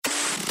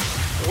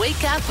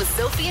Wake up with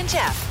Sophie and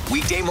Jeff.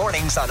 Weekday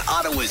mornings on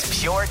Ottawa's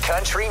Pure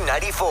Country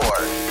 94.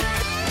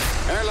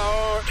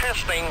 Hello,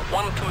 testing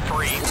 1, 2,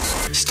 3.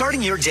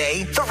 Starting your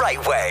day the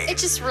right way. It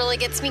just really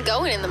gets me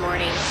going in the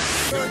morning.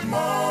 Good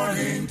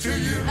morning to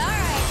you. All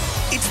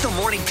right. It's the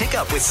morning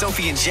pickup with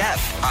Sophie and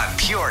Jeff on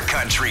Pure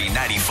Country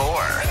 94.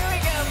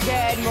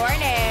 Good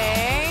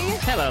morning.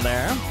 Hello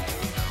there.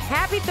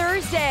 Happy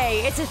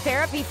Thursday. It's a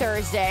therapy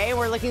Thursday.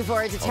 We're looking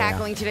forward to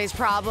tackling today's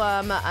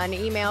problem. An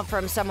email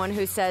from someone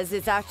who says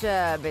it's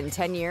actually been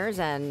 10 years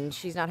and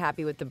she's not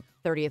happy with the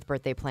 30th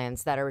birthday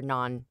plans that are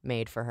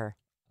non-made for her.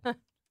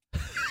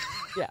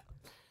 Yeah.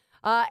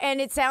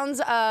 And it sounds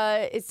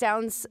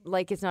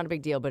like it's not a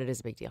big deal, but it is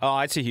a big deal. Oh,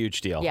 it's a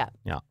huge deal. Yeah.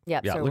 So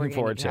we're looking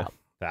forward need to help.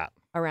 that.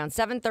 Around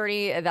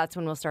 7:30, that's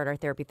when we'll start our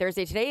therapy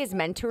Thursday. Today is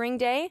mentoring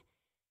day.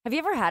 Have you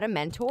ever had a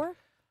mentor?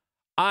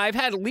 I've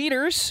had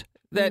leaders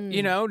that,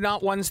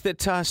 not ones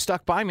that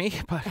stuck by me,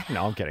 but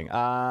no, I'm kidding.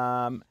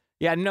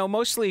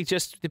 Mostly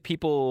just the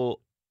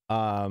people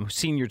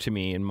senior to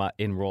me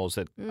in roles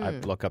that I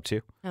look up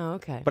to. Oh,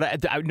 okay.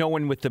 But I no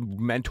one with the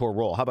mentor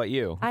role. How about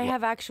you? I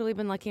have actually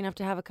been lucky enough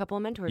to have a couple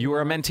of mentors. You were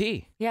a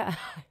mentee? Yeah.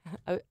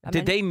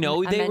 Did they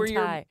know they were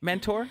your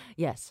mentor?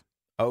 Yes.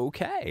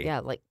 Okay. Yeah,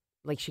 like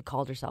she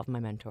called herself my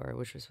mentor,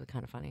 which was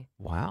kind of funny.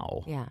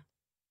 Wow. Yeah.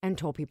 And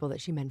told people that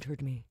she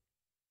mentored me.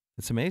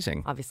 That's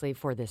amazing. Obviously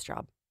for this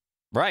job.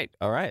 Right.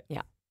 All right.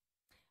 Yeah.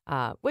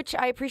 Which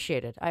I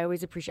appreciated. I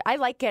always appreciate. I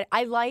like it.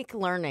 I like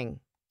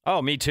learning.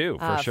 Oh, me too,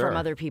 for sure. From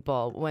other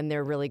people when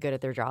they're really good at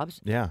their jobs.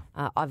 Yeah.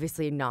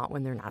 Obviously not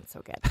when they're not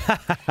so good.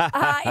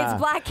 It's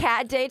Black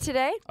Cat Day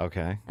today.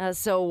 Okay.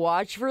 So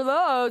watch for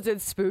those.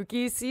 It's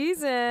spooky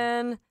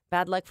season.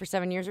 Bad luck for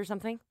 7 years or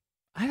something?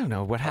 I don't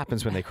know. What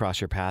happens when they cross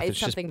your path? It's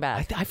something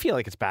bad. I feel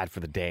like it's bad for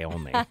the day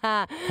only.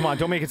 Come on,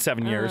 don't make it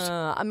 7 years.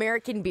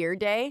 American Beer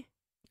Day.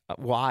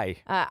 Why?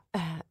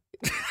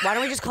 Why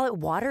don't we just call it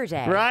Water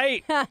Day?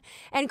 Right.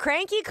 And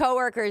Cranky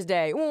Coworkers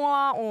Day.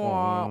 Wah,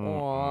 wah,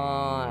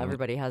 wah.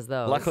 Everybody has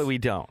those. Luckily, we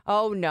don't.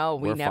 Oh, no.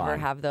 We We're never fine.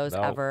 have those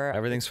No, ever.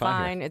 everything's It's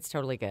fine here. It's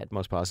totally good.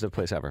 Most positive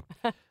place ever.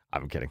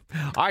 I'm kidding.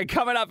 All right,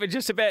 coming up in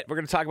just a bit, we're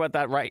going to talk about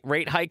that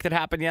rate hike that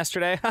happened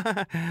yesterday.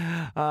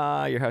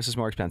 Your house is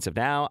more expensive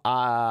now.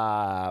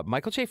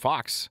 Michael J.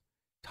 Fox,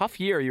 tough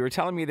year. You were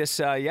telling me this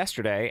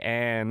yesterday,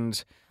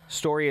 and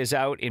story is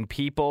out in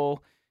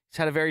People. He's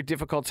had a very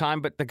difficult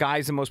time, but the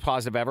guy's the most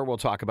positive ever. We'll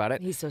talk about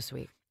it. He's so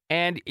sweet.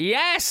 And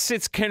yes,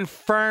 it's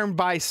confirmed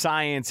by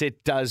science.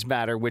 It does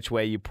matter which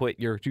way you put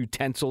your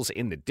utensils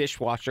in the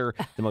dishwasher.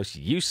 The most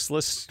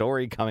useless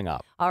story coming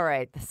up. All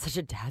right. That's such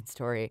a dad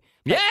story.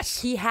 But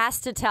yes! He has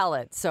to tell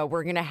it, so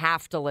we're going to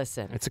have to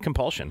listen. It's a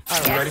compulsion. All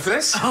right. You ready for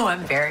this? Oh, I'm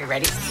very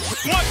ready. 1,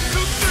 2,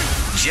 3.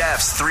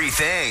 Jeff's 3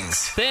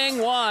 things. Thing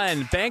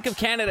one, Bank of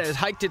Canada has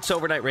hiked its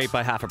overnight rate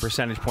by 0.5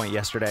 percentage point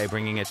yesterday,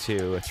 bringing it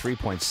to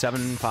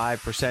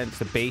 3.75%,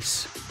 the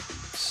base.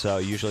 So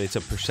usually it's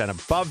 1%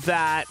 above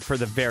that for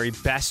the very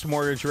best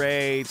mortgage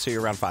rate. So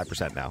you're around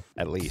 5% now,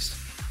 at least.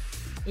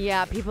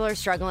 Yeah, people are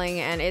struggling,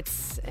 and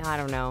I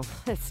don't know.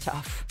 It's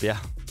tough. Yeah.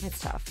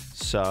 It's tough.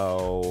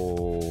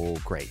 So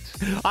great.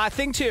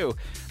 Thing two,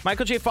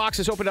 Michael J. Fox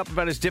has opened up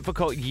about his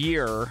difficult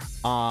year.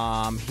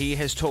 He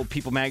has told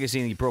People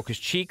magazine he broke his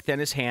cheek, then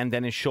his hand,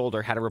 then his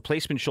shoulder, had a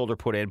replacement shoulder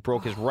put in,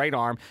 broke his right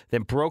arm,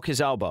 then broke his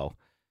elbow.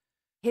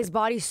 His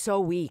body's so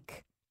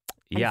weak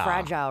and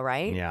fragile,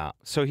 right? Yeah.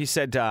 So he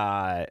said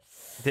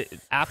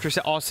after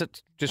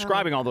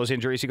describing all those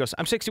injuries, he goes,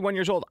 I'm 61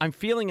 years old. I'm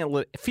feeling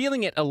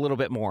it a little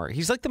bit more.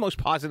 He's like the most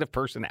positive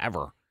person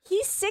ever.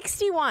 He's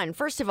 61.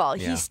 First of all,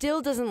 Yeah. he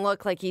still doesn't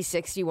look like he's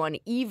 61,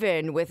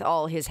 even with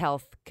all his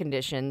health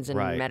conditions and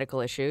Right.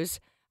 medical issues.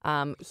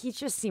 He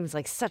just seems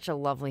like such a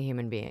lovely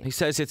human being. He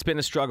says it's been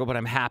a struggle, but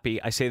I'm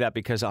happy. I say that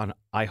because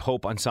I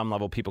hope on some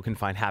level people can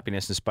find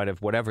happiness in spite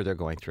of whatever they're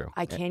going through.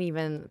 I can't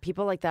even.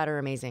 People like that are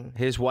amazing.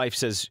 His wife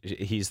says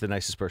he's the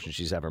nicest person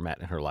she's ever met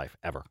in her life,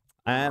 ever.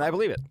 And I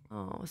believe it.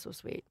 Oh, so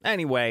sweet.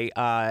 Anyway,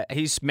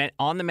 he's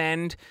on the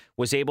mend,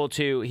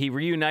 he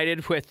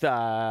reunited with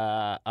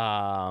Doc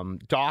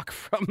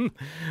from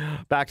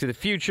Back to the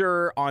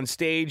Future on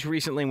stage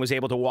recently and was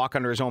able to walk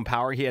under his own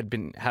power. He had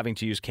been having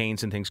to use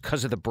canes and things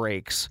because of the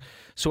breaks.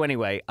 So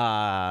anyway,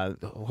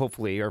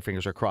 hopefully our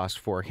fingers are crossed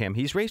for him.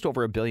 He's raised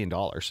over $1 billion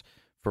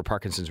for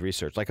Parkinson's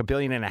research, like $1.5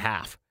 billion.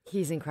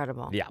 He's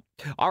incredible. Yeah.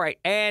 All right.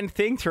 And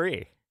thing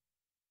three.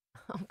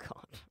 Oh,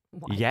 God.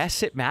 What?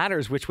 Yes, it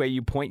matters which way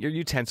you point your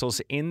utensils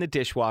in the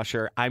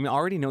dishwasher. I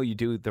already know you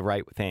do the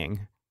right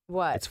thing.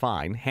 What? It's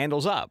fine.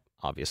 Handles up,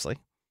 obviously.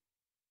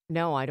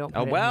 No, I don't.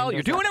 Oh, well,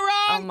 you're doing it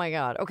wrong. Oh, my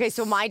God. Okay,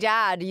 so my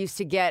dad used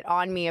to get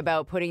on me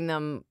about putting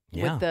them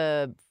with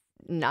the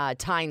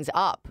tines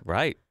up.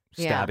 Right.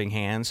 Stabbing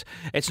hands.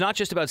 It's not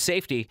just about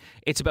safety.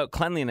 It's about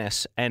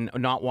cleanliness and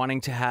not wanting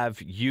to have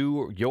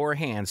your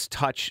hands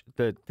touch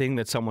the thing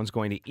that someone's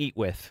going to eat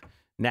with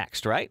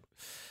next, right?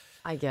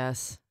 I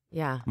guess.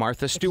 Yeah.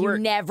 Martha If Stewart.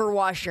 you never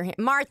wash your hands.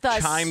 Martha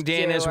chimed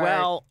Stewart. in as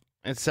well.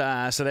 It's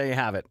so there you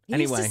have it. He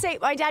anyway, used to say,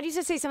 my dad used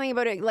to say something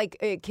about it, like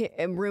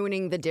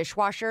ruining the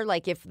dishwasher,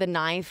 like if the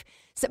knife,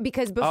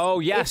 because Oh,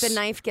 yes. if the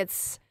knife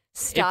gets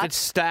stuck. If it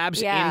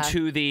stabs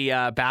into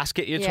the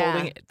basket it's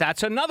holding,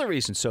 that's another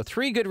reason. So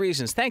 3 good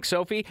reasons. Thanks,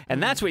 Sophie.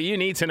 And that's what you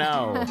need to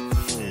know.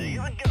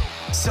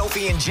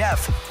 Sophie and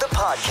Jeff, the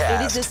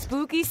podcast. It is a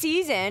spooky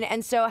season,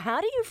 and so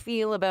how do you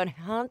feel about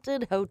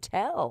haunted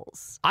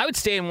hotels? I would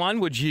stay in one.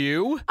 Would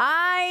you?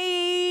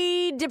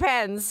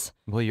 Depends.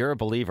 Well, you're a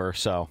believer,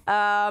 so.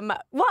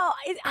 Well,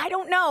 I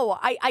don't know.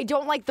 I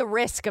don't like the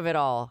risk of it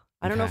all.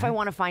 I don't know if I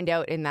want to find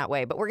out in that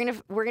way, but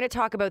we're gonna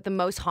talk about the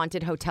most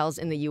haunted hotels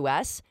in the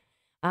U.S.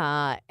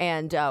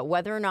 And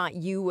whether or not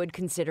you would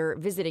consider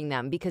visiting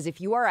them. Because if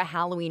you are a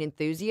Halloween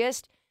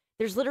enthusiast,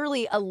 there's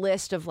literally a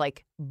list of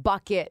like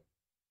bucket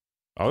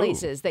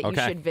places that you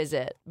should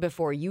visit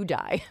before you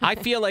die. I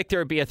feel like there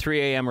would be a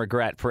 3 a.m.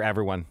 regret for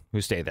everyone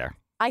who stayed there.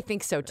 I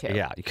think so too.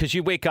 Yeah, because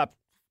you wake up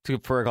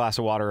for a glass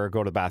of water or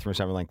go to the bathroom or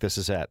something like this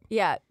is it.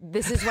 Yeah,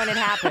 this is when it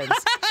happens.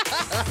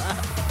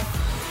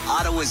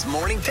 Ottawa's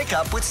Morning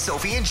Pickup with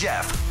Sophie and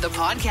Jeff. The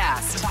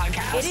podcast.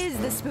 It is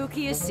the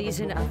spookiest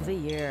season of the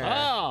year.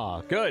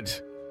 Oh, good.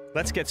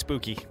 Let's get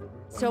spooky.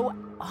 So,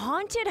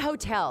 haunted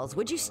hotels,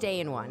 would you stay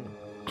in one?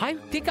 I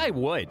think I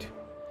would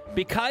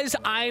because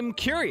I'm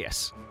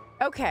curious.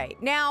 Okay,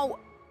 now,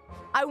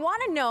 I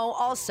want to know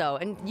also,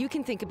 and you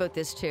can think about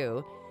this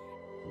too,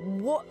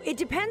 it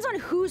depends on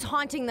who's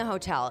haunting the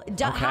hotel.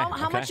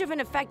 How much of an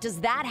effect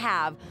does that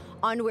have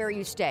on where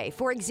you stay?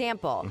 For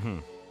example,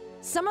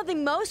 some of the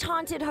most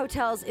haunted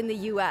hotels in the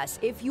U.S.,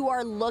 if you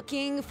are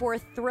looking for a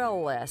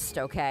thrill list,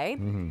 okay?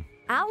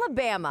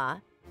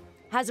 Alabama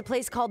has a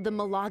place called the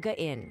Malaga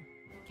Inn,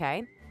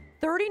 okay?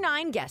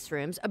 39 guest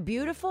rooms, a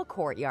beautiful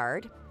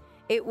courtyard.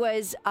 It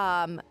was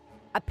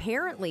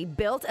apparently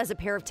built as a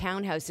pair of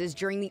townhouses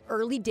during the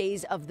early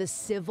days of the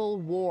Civil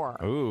War.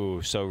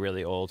 Ooh, so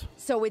really old.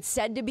 So it's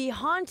said to be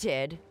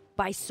haunted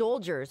by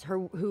soldiers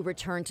who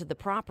returned to the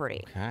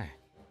property. Okay.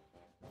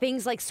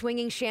 Things like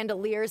swinging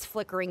chandeliers,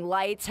 flickering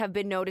lights have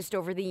been noticed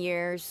over the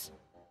years.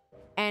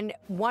 And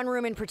one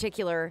room in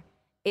particular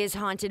is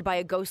haunted by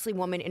a ghostly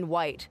woman in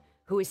white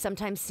who is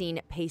sometimes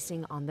seen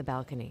pacing on the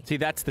balcony. See,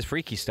 that's the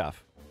freaky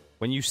stuff.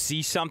 When you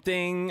see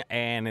something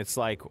and it's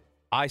like,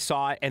 I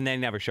saw it, and they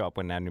never show up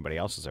when anybody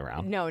else is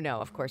around. No,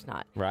 of course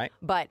not. Right.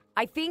 But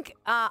I think,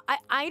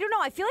 I don't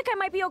know, I feel like I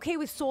might be okay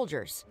with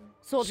soldiers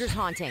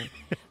haunting.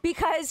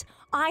 Because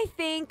I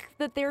think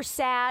that they're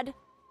sad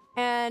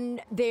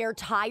and they're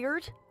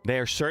tired. They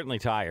are certainly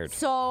tired.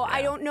 So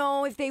I don't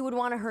know if they would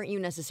want to hurt you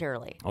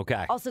necessarily.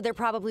 Okay. Also, they're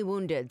probably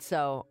wounded,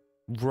 so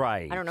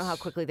right. I don't know how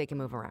quickly they can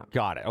move around.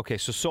 Got it. Okay,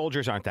 so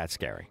soldiers aren't that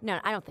scary. No,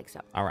 I don't think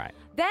so. All right.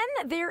 Then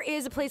there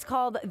is a place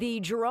called the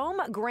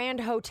Jerome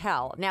Grand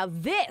Hotel. Now,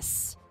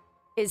 this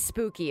is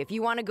spooky. If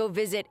you want to go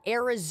visit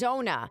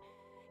Arizona,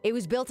 it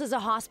was built as a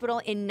hospital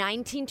in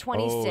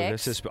 1926. Oh,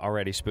 this is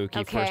already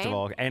spooky, first of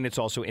all. And it's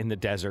also in the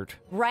desert.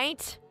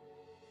 Right?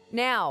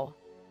 Now,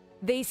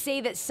 they say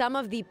that some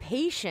of the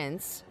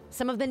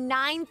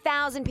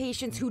 9,000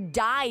 patients who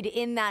died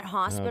in that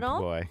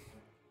hospital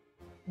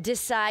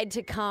decide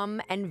to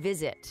come and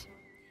visit.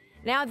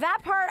 Now, that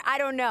part, I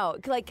don't know.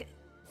 Like,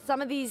 some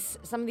of these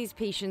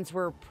patients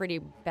were pretty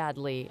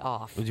badly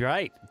off.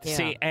 Right. Yeah.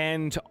 See,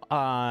 and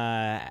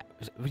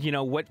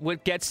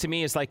what gets to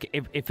me is like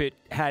if it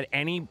had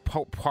any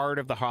part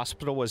of the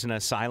hospital was an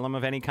asylum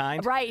of any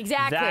kind. Right,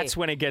 exactly. That's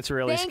when it gets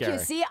really scary. Thank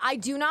you. See, I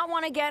do not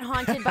want to get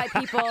haunted by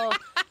people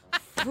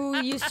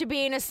who used to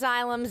be in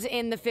asylums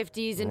in the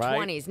 50s and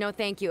 20s. No,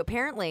 thank you.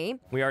 Apparently.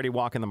 We already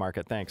walk in the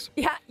market. Thanks.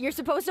 Yeah, you're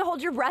supposed to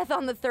hold your breath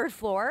on the 3rd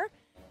floor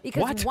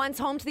because one's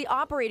home to the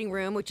operating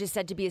room, which is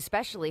said to be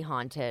especially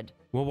haunted.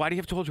 Well, why do you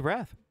have to hold your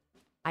breath?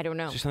 I don't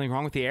know. Is there something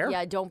wrong with the air?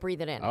 Yeah, don't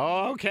breathe it in.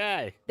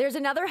 Okay. There's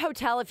another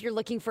hotel if you're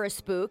looking for a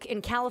spook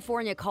in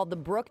California called the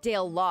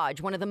Brookdale Lodge,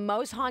 one of the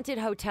most haunted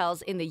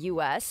hotels in the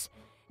U.S.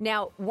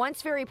 Now,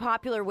 once very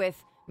popular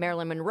with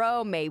Marilyn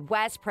Monroe, Mae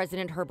West,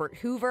 President Herbert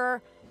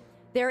Hoover,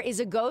 there is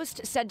a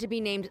ghost said to be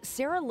named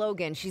Sarah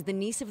Logan. She's the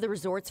niece of the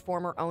resort's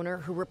former owner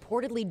who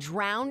reportedly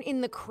drowned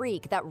in the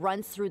creek that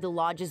runs through the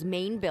lodge's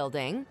main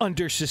building.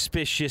 Under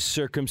suspicious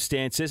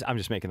circumstances. I'm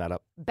just making that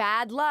up.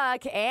 Bad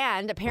luck,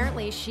 and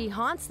apparently she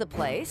haunts the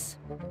place.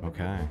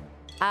 Okay.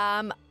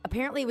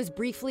 Apparently it was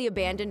briefly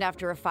abandoned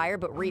after a fire,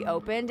 but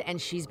reopened, and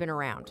she's been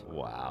around.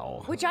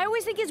 Wow. Which I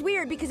always think is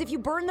weird, because if you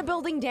burn the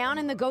building down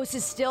and the ghost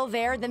is still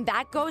there, then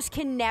that ghost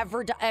can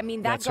never die. I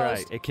mean, That's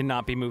ghost... right. It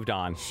cannot be moved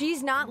on.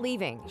 She's not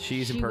leaving. She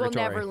will purgatory.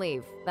 never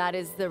leave. That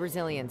is the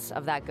resilience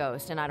of that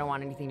ghost, and I don't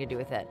want anything to do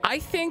with it. I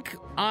think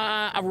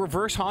a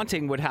reverse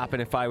haunting would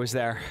happen if I was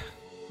there.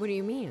 What do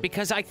you mean?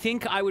 Because I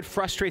think I would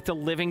frustrate the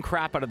living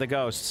crap out of the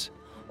ghosts.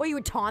 Well, you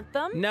would taunt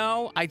them?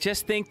 No, I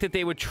just think that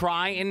they would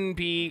try and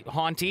be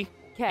haunty.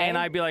 Okay. And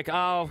I'd be like,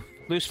 oh,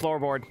 loose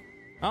floorboard.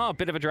 Oh, a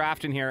bit of a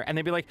draft in here. And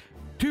they'd be like,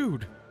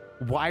 dude,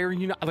 why are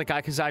you not? Like,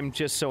 because I'm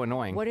just so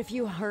annoying. What if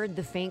you heard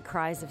the faint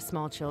cries of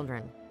small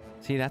children?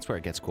 See, that's where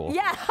it gets cool.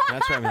 Yeah.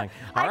 That's where I'm like,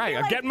 all right,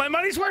 I'm getting my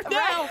money's worth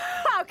now.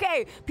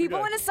 Okay.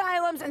 People in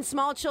asylums and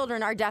small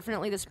children are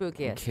definitely the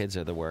spookiest. Kids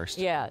are the worst.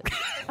 Yeah.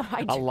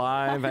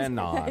 Alive and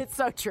not. It's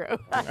so true.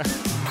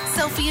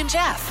 Sophie and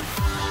Jeff,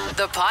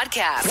 the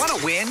podcast. Want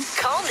to win?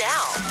 Call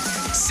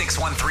now.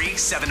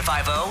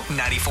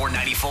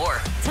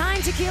 613-750-9494.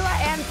 Time Tequila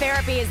and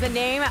Therapy is the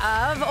name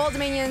of Old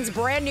Dominion's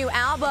brand new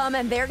album,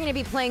 and they're going to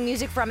be playing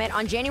music from it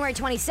on January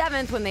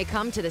 27th when they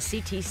come to the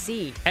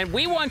CTC. And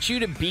we want you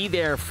to be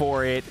there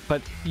for it,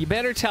 but you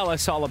better tell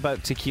us all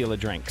about tequila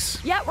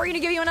drinks. Yeah, we're going to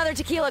give you another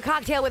tequila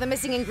cocktail with a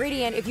missing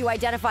ingredient. If you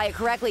identify it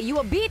correctly, you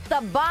will beat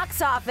the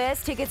box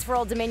office. Tickets for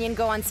Old Dominion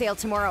go on sale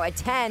tomorrow at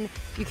 10.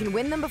 You can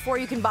win them before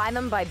you can buy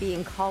them by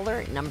being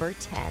caller number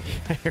 10.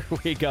 Here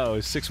we go.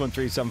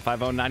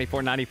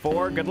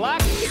 613-750-9494. Good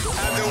luck. And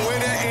the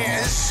winner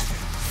is...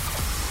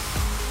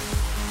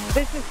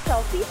 This is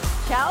Chelsea.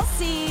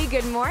 Chelsea,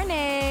 good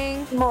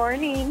morning.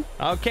 Morning.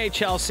 Okay,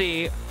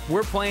 Chelsea,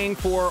 we're playing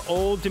for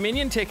Old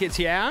Dominion tickets,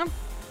 yeah?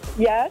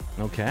 Yes.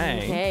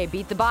 Okay.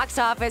 Beat the box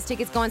office.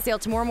 Tickets go on sale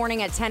tomorrow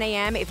morning at 10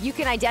 a.m. If you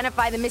can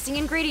identify the missing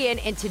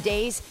ingredient in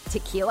today's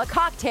tequila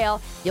cocktail,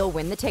 you'll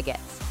win the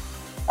tickets.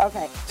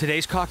 Okay.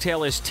 Today's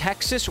cocktail is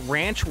Texas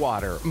Ranch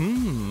Water.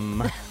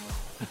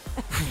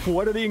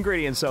 What are the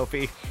ingredients,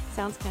 Sophie?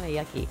 Sounds kind of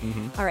yucky.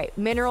 All right,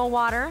 mineral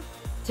water,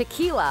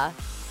 tequila,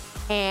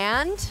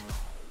 and...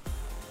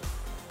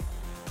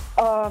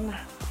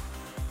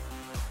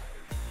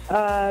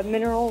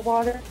 mineral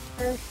water.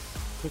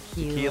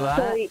 Tequila.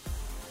 Sorry.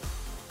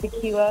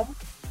 Tequila.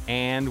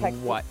 And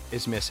Texas. what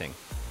is missing?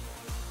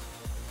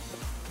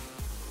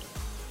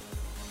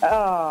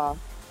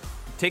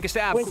 Take a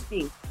stab.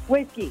 Whiskey.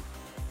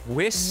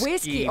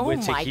 Whiskey Oh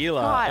with my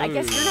tequila. God. I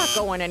guess you're not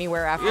going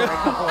anywhere after a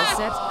couple of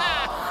sips.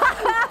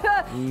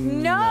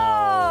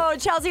 No,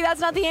 Chelsea, that's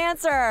not the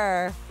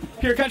answer.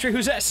 Pure Country,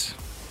 who's this?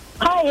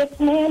 Hi, it's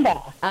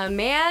Amanda.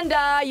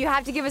 Amanda, you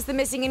have to give us the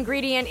missing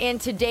ingredient in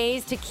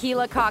today's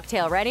tequila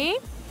cocktail. Ready?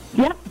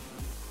 Yep.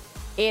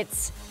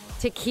 It's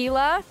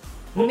tequila,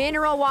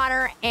 mineral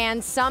water,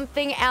 and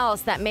something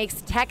else that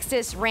makes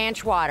Texas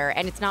ranch water,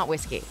 and it's not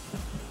whiskey.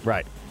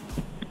 Right.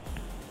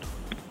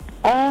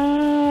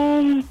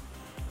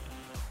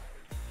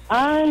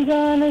 I'm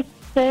gonna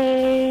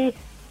say,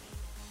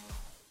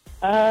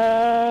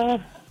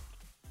 what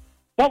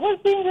was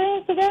the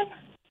ingredients again?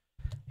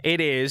 It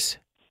is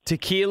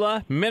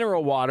tequila,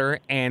 mineral water,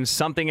 and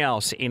something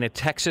else in a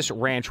Texas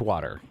ranch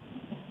water.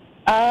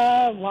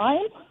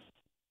 Lime?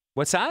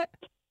 What's that?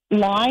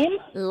 Lime?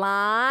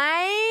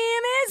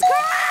 Lime is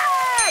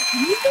correct!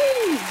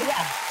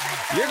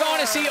 You're going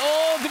to see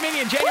Old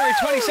Dominion January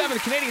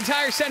 27th, Canadian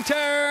Tire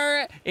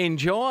Center.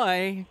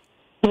 Enjoy.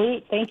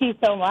 Sweet. Thank you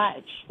so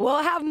much.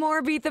 We'll have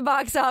more Beat the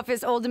Box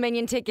Office Old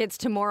Dominion tickets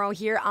tomorrow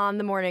here on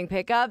the Morning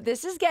Pickup.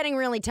 This is getting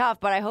really tough,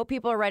 but I hope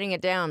people are writing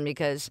it down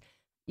because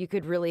you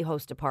could really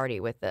host a party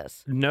with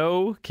this.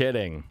 No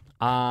kidding.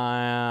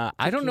 I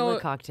don't know. Tequila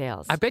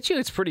cocktails. I bet you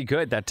it's pretty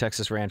good, that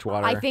Texas ranch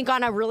water. I think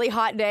on a really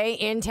hot day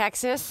in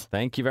Texas,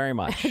 Thank you very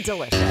much.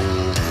 delicious.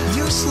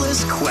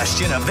 Useless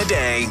question of the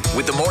day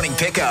with the morning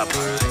pickup.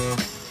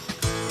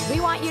 We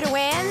want you to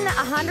win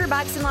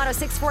 $100 in Lotto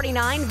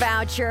 649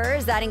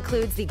 vouchers. That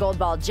includes the Gold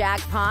Ball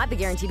jackpot, the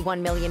guaranteed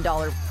 $1 million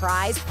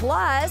prize,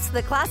 plus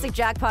the classic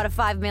jackpot of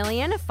 $5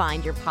 million.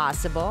 Find your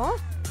possible.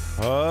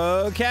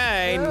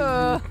 Okay.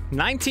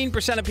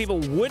 19% of people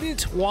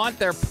wouldn't want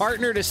their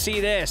partner to see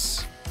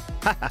this.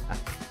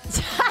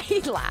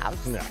 He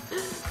laughs. No.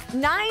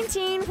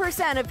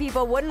 19% of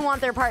people wouldn't want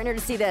their partner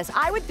to see this.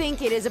 I would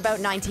think it is about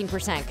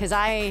 19% because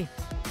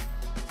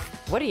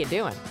what are you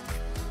doing?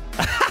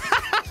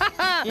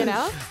 You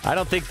know? I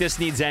don't think this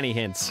needs any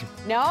hints.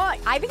 No,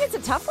 I think it's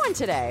a tough one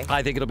today.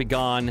 I think it'll be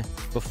gone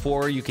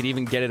before you can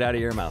even get it out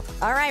of your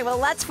mouth. All right, well,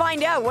 let's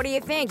find out. What do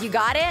you think? You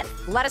got it?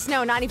 Let us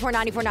know,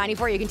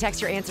 949494. You can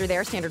text your answer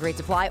there, standard rates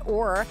apply,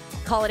 or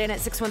call it in at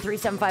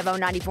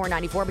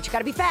 613-750-9494. But you got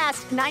to be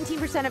fast.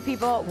 19% of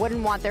people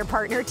wouldn't want their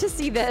partner to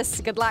see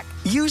this. Good luck.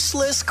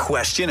 Useless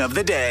question of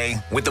the day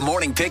with the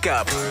morning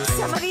pickup.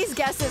 Some of these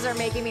guesses are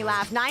making me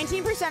laugh.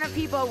 19% of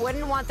people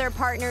wouldn't want their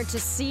partner to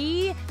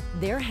see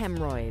their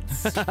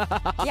hemorrhoids.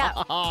 Yeah,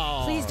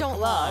 please don't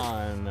look.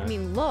 I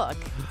mean, look,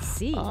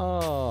 see.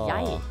 Oh.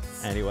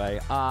 Yikes. Anyway,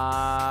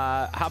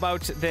 how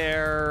about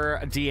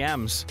their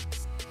DMs?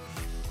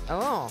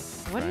 Oh,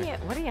 what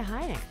are you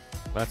hiding?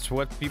 That's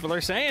what people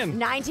are saying.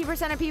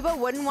 90% of people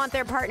wouldn't want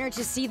their partner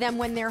to see them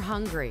when they're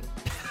hungry.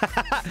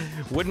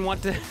 Wouldn't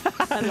want to.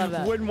 I love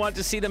that. Wouldn't want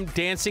to see them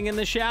dancing in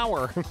the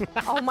shower.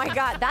 Oh my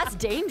God, that's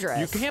dangerous.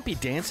 You can't be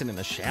dancing in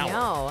the shower.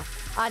 No.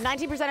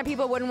 19% of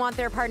people wouldn't want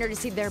their partner to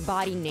see their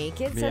body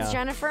naked, says Yeah,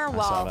 Jennifer. I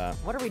Well, saw that.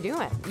 what are we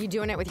doing? You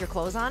doing it with your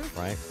clothes on?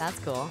 Right. That's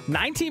cool.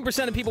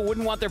 19% of people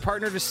wouldn't want their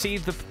partner to see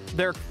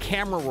their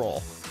camera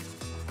roll.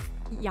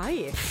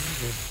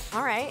 Yikes.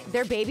 All right.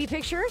 Their baby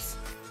pictures?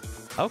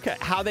 Okay.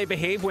 How they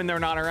behave when they're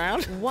not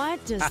around?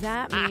 What does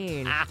that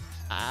mean?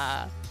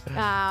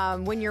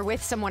 When you're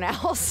with someone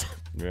else?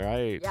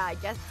 Right. Yeah,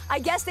 I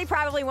guess they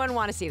probably wouldn't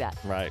want to see that.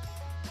 Right.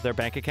 Their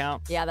bank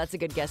account? Yeah, that's a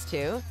good guess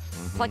too.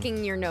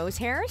 Plucking your nose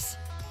hairs?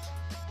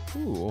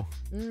 Ooh.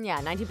 Yeah,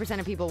 19%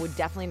 of people would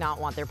definitely not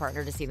want their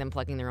partner to see them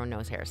plucking their own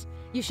nose hairs.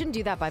 You shouldn't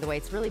do that, by the way.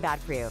 It's really bad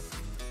for you.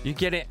 You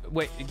get it?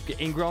 Wait,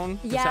 ingrown?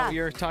 Yeah. Is that what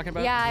you're talking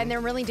about? Yeah, and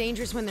they're really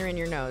dangerous when they're in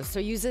your nose. So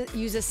use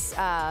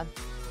a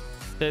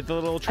The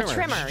little trimmer. A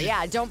trimmer,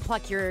 yeah. Don't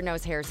pluck your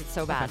nose hairs. It's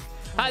so bad.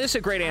 This is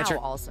a great answer.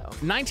 Also.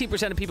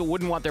 19% of people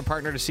wouldn't want their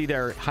partner to see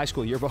their high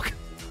school yearbook.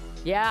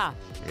 Yeah.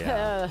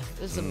 Yeah.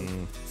 There's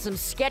some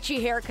sketchy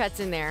haircuts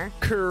in there.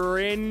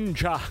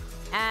 Cringe.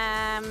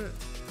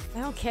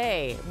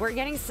 Okay. We're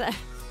getting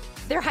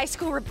their high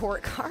school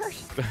report card.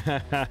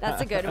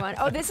 That's a good one.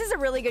 Oh, this is a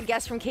really good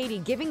guess from Katie.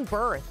 Giving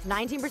birth.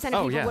 19%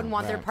 of people wouldn't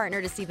want their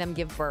partner to see them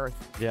give birth.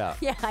 Yeah.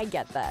 Yeah, I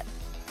get that.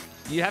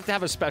 You have to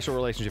have a special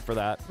relationship for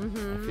that,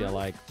 I feel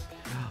like.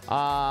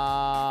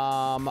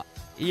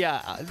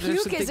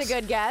 Puke is a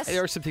good guess.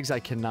 There are some things I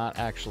cannot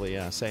actually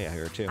say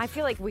here, too. I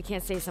feel like we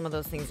can't say some of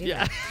those things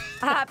either.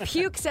 Yeah.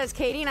 Puke, says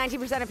Katie.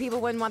 19% of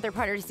people wouldn't want their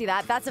partner to see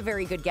that. That's a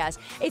very good guess.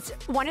 It's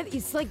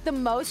like the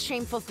most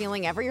shameful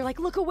feeling ever. You're like,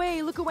 look away,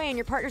 and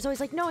your partner's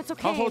always like, no, it's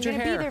okay. I'll hold I'm your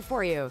gonna hair. be there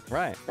for you.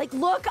 Right. Like,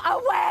 look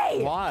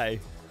away. Why?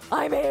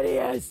 I'm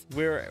hideous.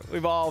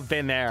 We've all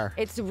been there.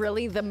 It's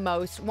really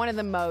one of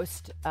the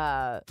most,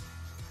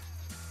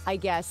 I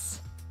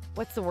guess,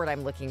 what's the word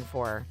I'm looking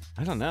for?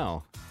 I don't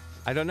know.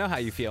 I don't know how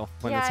you feel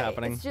when it's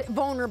happening. It's just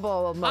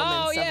vulnerable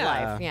moments of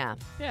life. Yeah.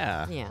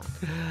 Yeah.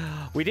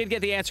 We did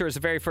get the answer as the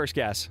very first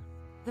guess.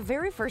 The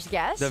very first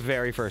guess? The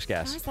very first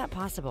guess. How is that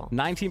possible?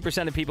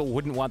 19% of people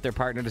wouldn't want their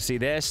partner to see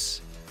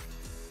this.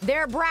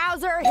 Their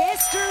browser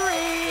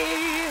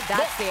history.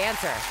 That's the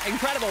answer.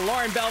 Incredible.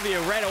 Lauren Bellevue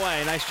right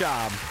away. Nice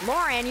job.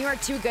 Lauren, you are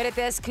too good at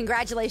this.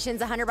 Congratulations.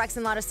 $100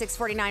 in Lotto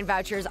 649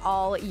 vouchers,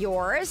 all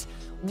yours.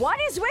 What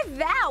is with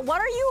that?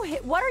 What are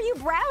you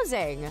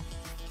browsing?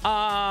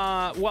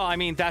 Well, I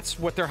mean, that's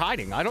what they're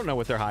hiding. I don't know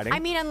what they're hiding. I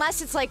mean,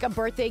 unless it's like a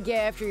birthday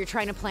gift or you're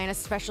trying to plan a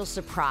special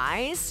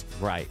surprise.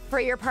 Right. For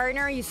your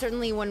partner, you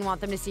certainly wouldn't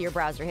want them to see your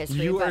browser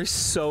history. You are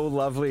so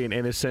lovely and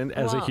innocent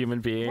as a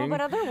human being. Well,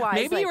 but otherwise,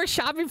 maybe you were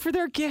shopping for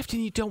their gift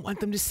and you don't want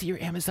them to see your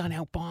Amazon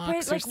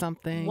outbox or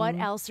something. What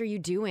else are you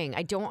doing?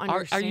 I don't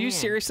understand. Are you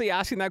seriously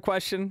asking that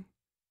question?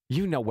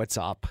 You know what's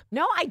up.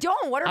 No, I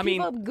don't. What are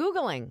people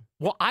Googling?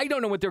 Well, I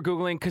don't know what they're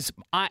Googling because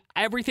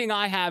everything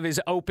I have is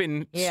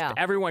open. Yeah.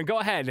 Everyone, go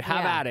ahead.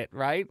 Have at it,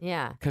 right?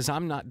 Yeah. Because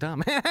I'm not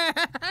dumb.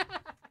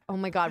 Oh,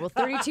 my God. Well,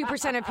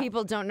 32% of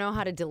people don't know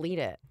how to delete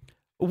it.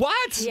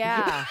 What?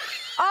 Yeah.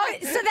 Oh,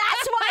 so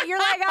that's why you're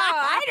like,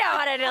 I know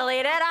how to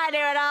delete it. I do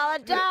it all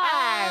the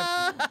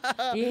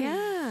time.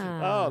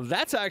 Yeah. Oh,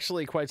 that's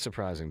actually quite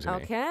surprising to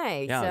me.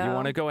 Okay. Yeah, you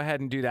want to go ahead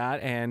and do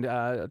that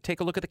and take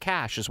a look at the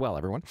cash as well,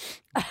 everyone.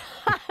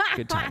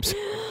 Good times.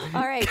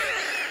 All right.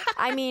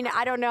 I mean,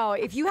 I don't know.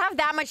 If you have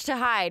that much to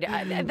hide,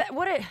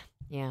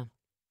 yeah.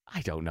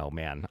 I don't know,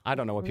 man. I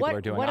don't know what people are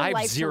doing. What a I have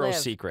life to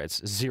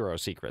zero live.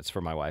 secrets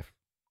for my wife.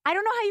 I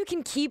don't know how you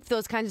can keep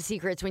those kinds of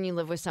secrets when you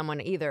live with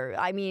someone either.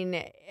 I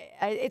mean,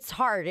 it's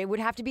hard. It would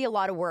have to be a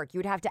lot of work. You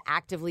would have to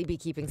actively be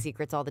keeping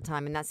secrets all the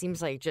time, and that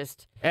seems like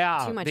just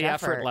too much the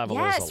effort level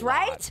is a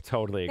right? lot.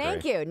 Totally agree.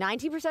 Thank you.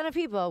 90% of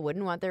people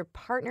wouldn't want their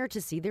partner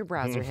to see their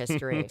browser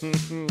history.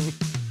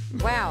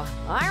 Wow.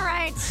 All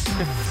right.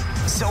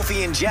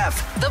 Sophie and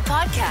Jeff. The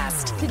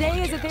podcast.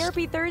 Today is a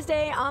Therapy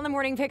Thursday on the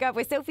Morning Pickup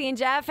with Sophie and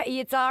Jeff.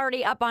 It's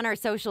already up on our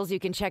socials. You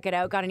can check it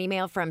out. Got an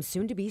email from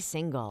Soon to Be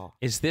Single.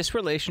 Is this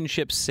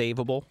relationship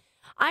savable?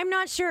 I'm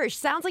not sure.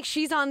 Sounds like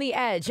she's on the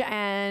edge,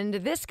 and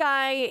this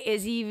guy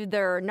is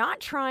either not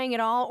trying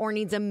at all or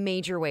needs a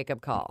major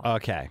wake-up call.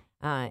 Okay.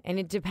 And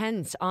it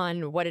depends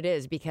on what it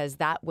is because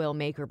that will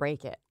make or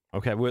break it.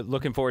 Okay, we're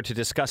looking forward to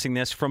discussing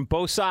this from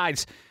both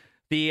sides.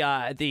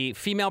 The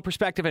female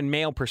perspective and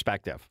male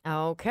perspective.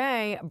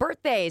 Okay.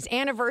 Birthdays,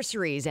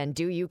 anniversaries, and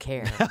do you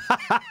care?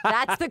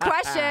 That's the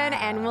question,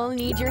 and we'll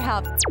need your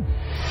help.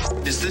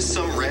 Is this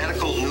some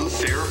radical new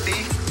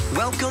therapy?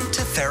 Welcome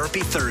to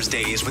Therapy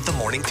Thursdays with the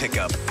Morning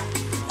Pickup.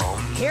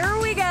 Here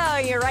we go.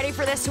 You ready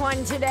for this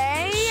one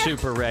today?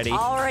 Super ready.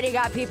 Already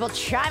got people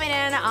chiming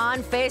in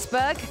on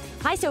Facebook.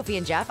 Hi, Sophie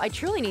and Jeff. I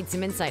truly need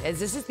some insight as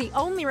this is the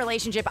only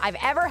relationship I've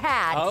ever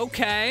had.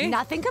 Okay.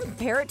 Nothing to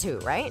compare it to,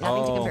 right?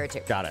 Nothing to compare it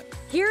to. Got it.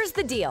 Here's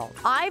the deal.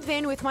 I've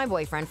been with my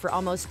boyfriend for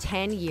almost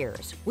 10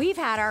 years. We've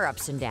had our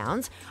ups and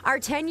downs. Our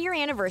 10-year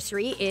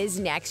anniversary is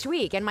next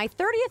week, and my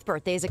 30th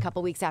birthday is a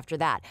couple weeks after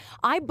that.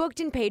 I booked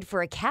and paid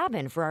for a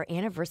cabin for our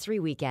anniversary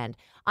weekend.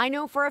 I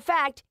know for a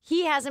fact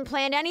he hasn't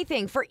planned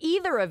anything for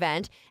either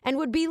event and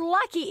would be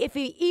lucky if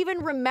he even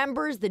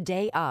remembers the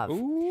day of.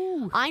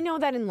 Ooh. I know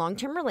that in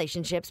long-term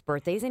relationships,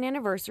 birthdays and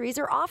anniversaries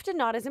are often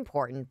not as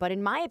important, but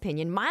in my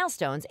opinion,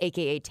 milestones,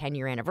 aka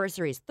 10-year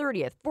anniversaries,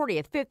 30th,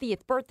 40th,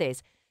 50th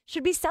birthdays,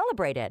 should be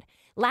celebrated.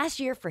 Last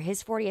year, for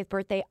his 40th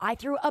birthday, I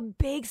threw a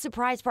big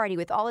surprise party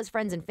with all his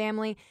friends and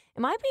family.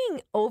 Am I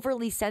being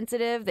overly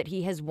sensitive that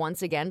he has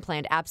once again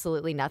planned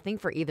absolutely nothing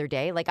for either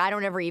day? Like, I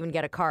don't ever even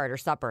get a card or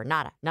supper.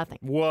 Nada. Nothing.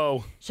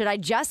 Whoa. Should I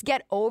just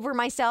get over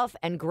myself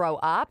and grow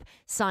up?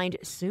 Signed,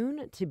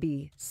 Soon to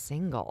Be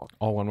Single.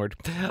 All one word.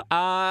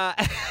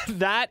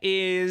 That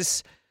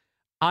is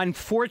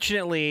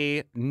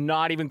unfortunately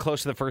not even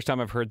close to the first time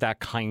I've heard that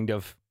kind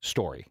of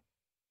story.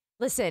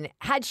 Listen,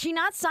 had she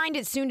not signed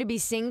it Soon to Be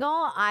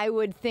Single, I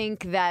would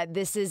think that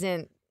this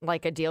isn't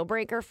like a deal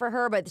breaker for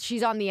her, but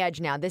she's on the edge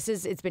now.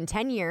 It's been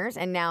 10 years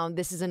and now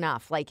this is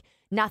enough. Like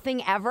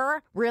nothing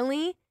ever,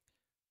 really?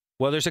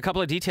 Well, there's a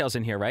couple of details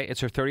in here, right?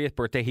 It's her 30th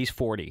birthday. He's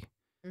 40.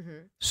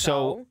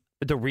 So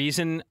the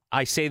reason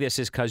I say this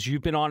is because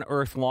you've been on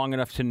Earth long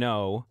enough to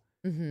know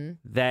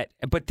that,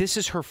 but this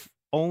is her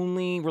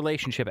only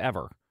relationship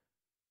ever.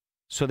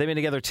 So they've been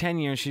together 10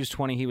 years. She was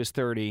 20. He was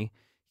 30.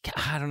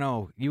 I don't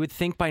know. You would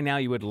think by now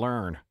you would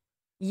learn.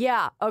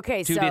 Yeah.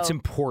 Okay. Dude, it's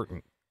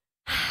important.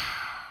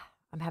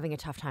 I'm having a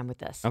tough time with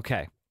this.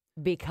 Okay.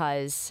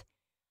 Because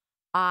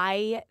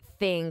I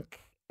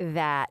think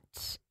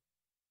that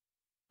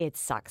it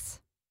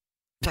sucks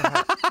for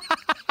her.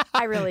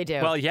 I really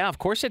do. Well, yeah, of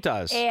course it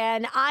does.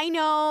 And I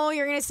know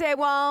you're going to say,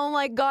 well,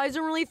 like, guys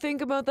don't really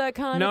think about that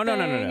kind of thing.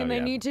 No. And they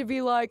need to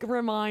be, like,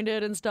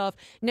 reminded and stuff.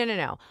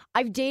 No.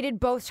 I've dated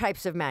both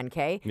types of men,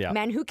 okay? Yeah.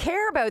 Men who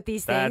care about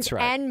these things That's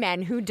right. and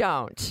men who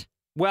don't.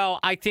 Well,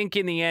 I think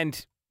in the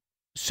end,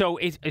 so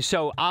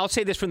I'll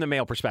say this from the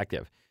male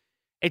perspective.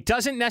 It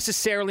doesn't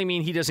necessarily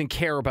mean he doesn't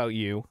care about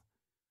you.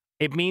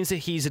 It means that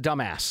he's a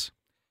dumbass.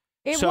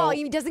 Well,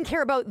 he doesn't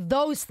care about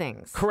those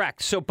things.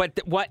 Correct. So, but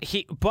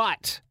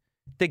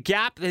the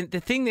gap,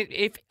 the thing that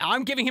if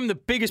I'm giving him the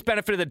biggest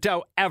benefit of the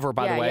doubt ever,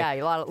 by the way. Yeah,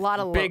 a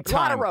lot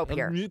of rope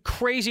here.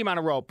 Crazy amount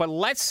of rope. But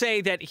let's say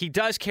that he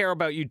does care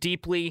about you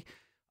deeply,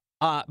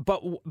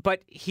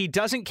 but he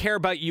doesn't care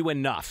about you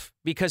enough.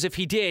 Because if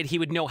he did, he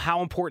would know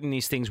how important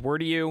these things were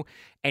to you,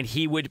 and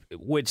he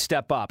would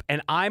step up.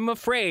 And I'm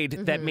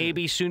afraid that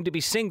maybe soon to be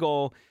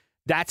single,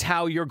 that's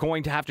how you're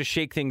going to have to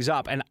shake things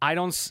up. And I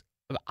don't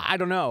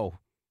know.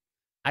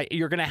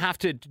 You're going to have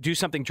to do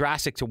something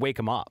drastic to wake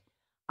him up.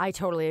 I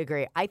totally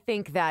agree. I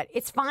think that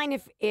it's fine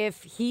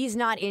if he's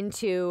not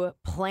into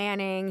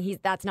planning.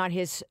 That's not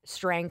his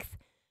strength.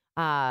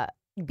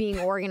 Being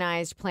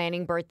organized,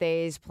 planning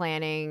birthdays,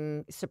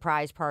 planning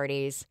surprise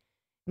parties.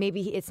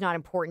 Maybe it's not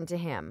important to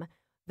him.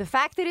 The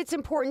fact that it's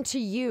important to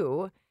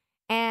you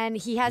and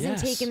he hasn't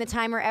taken the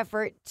time or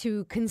effort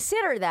to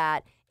consider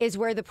that is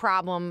where the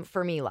problem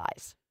for me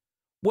lies.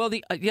 Well,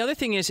 the other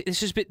thing is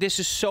this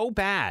is so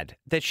bad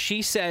that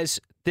she says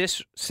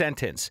this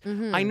sentence.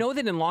 I know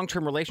that in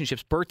long-term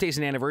relationships, birthdays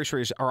and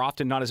anniversaries are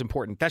often not as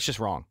important. That's just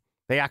wrong.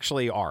 They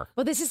actually are.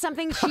 Well, this is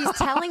something she's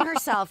telling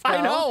herself,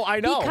 though. I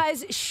know.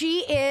 Because she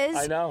is.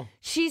 I know.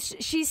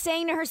 She's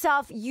saying to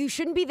herself, you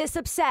shouldn't be this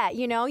upset.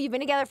 You know, you've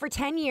been together for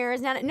 10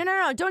 years.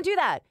 No, don't do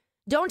that.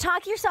 Don't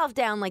talk yourself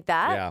down like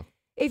that. Yeah.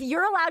 If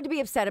you're allowed to be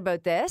upset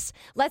about this,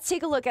 let's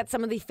take a look at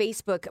some of the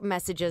Facebook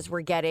messages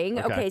we're getting.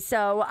 Okay,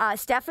 so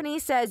Stephanie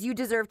says, you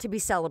deserve to be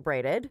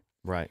celebrated.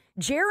 Right.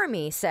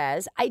 Jeremy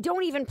says, I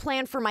don't even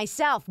plan for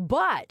myself,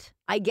 but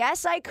I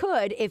guess I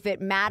could if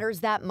it matters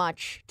that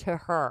much to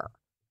her.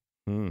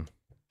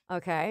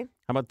 Okay.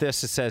 How about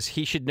this? It says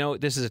he should know,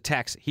 this is a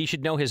text, he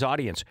should know his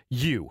audience,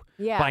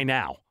 by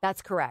now.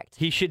 That's correct.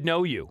 He should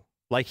know you.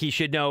 Like he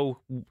should know,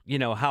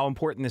 how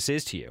important this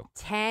is to you.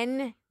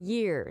 10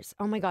 years.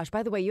 Oh my gosh.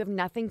 By the way, you have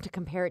nothing to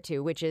compare it to,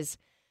 which is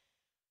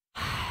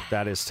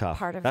that is tough.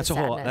 Part of that's the a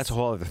whole sadness. that's a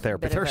whole other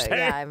therapy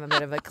Thursday. I have a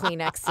bit of a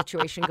Kleenex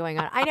situation going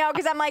on. I know,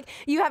 because I'm like,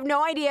 you have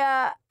no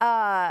idea.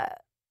 I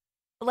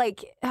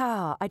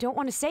don't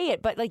want to say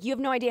it, but like you have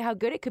no idea how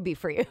good it could be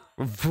for you.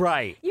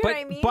 Right. You know what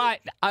I mean?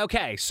 But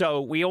okay, so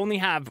we only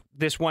have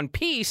this one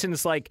piece, and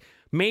it's like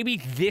maybe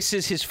this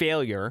is his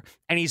failure,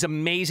 and he's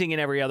amazing in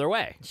every other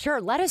way.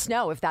 Sure, let us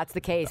know if that's the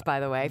case, by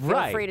the way.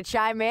 Feel free to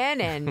chime in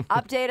and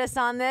update us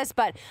on this.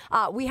 But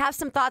we have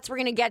some thoughts we're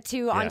going to get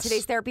to on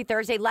today's Therapy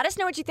Thursday. Let us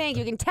know what you think.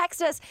 You can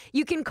text us.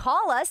 You can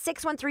call us,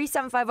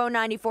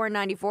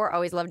 613-750-9494.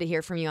 Always love to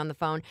hear from you on the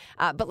phone.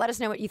 But let us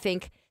know what you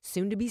think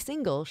soon-to-be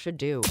single should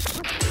do.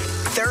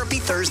 Therapy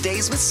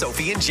Thursdays with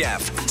Sophie and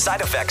Jeff.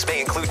 Side effects may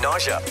include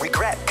nausea,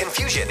 regret,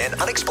 confusion, and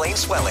unexplained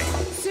swelling.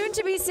 Soon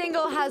to be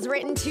single has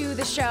written to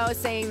the show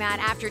saying that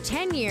after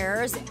 10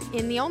 years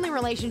in the only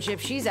relationship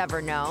she's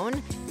ever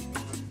known,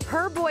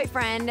 her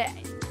boyfriend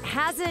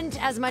hasn't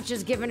as much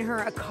as given her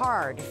a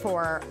card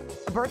for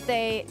a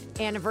birthday,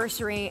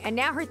 anniversary, and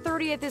now her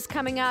 30th is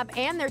coming up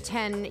and their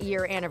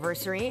 10-year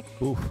anniversary.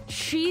 Oof.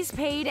 She's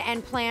paid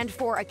and planned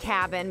for a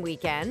cabin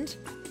weekend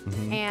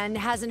and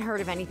hasn't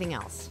heard of anything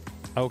else.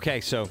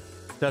 Okay, so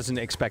doesn't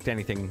expect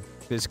anything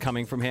is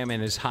coming from him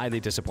and is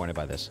highly disappointed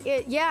by this.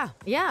 Yeah,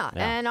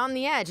 and on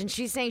the edge. And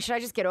she's saying, should I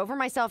just get over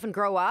myself and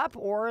grow up?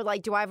 Or,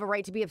 like, do I have a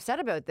right to be upset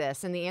about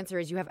this? And the answer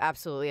is you have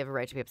absolutely have a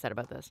right to be upset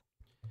about this.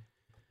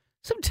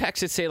 Some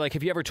texts that say, like,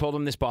 have you ever told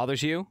him this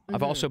bothers you?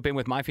 I've also been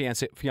with my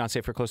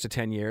fiance for close to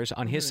 10 years.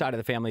 On his side of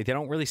the family, they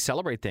don't really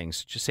celebrate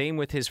things. Just same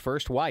with his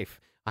first wife.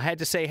 I had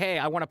to say, hey,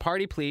 I want a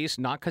party, please.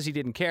 Not because he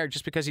didn't care,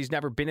 just because he's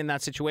never been in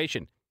that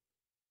situation.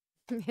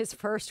 His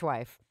first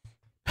wife.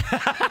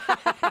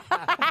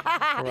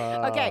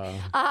 Okay.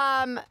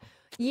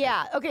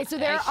 Yeah. Okay. So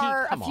there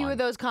are a few of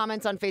those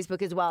comments on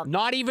Facebook as well.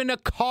 Not even a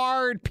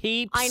card,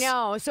 peeps. I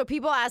know. So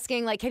people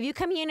asking, like, have you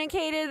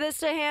communicated this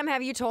to him?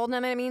 Have you told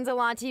him it means a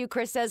lot to you?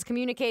 Chris says,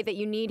 communicate that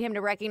you need him to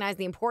recognize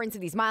the importance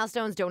of these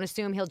milestones. Don't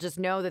assume he'll just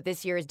know that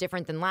this year is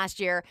different than last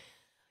year.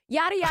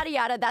 Yada, yada,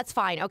 yada. That's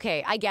fine.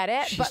 Okay, I get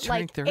it. She's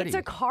turning 30. It's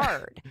a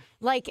card.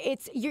 Like,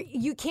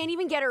 you can't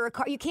even get her a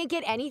card. You can't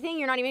get anything.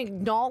 You're not even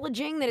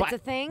acknowledging that it's a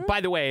thing.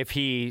 By the way, if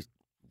he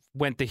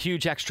went the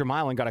huge extra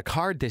mile and got a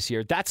card this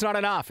year. That's not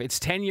enough. It's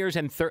 10 years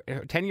and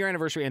 10-year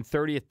anniverary and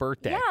 30th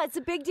birthday. Yeah, it's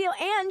a big deal.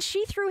 And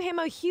she threw him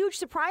a huge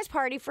surprise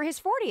party for his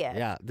 40th.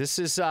 Yeah, this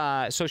is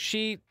so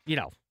she,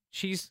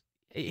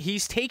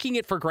 he's taking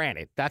it for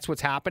granted. That's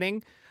what's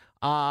happening.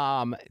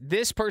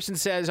 This person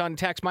says on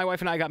text, my wife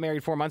and I got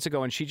married 4 months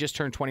ago and she just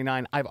turned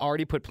 29. I've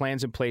already put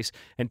plans in place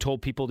and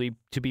told people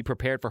to be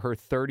prepared for her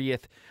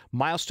 30th.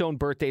 Milestone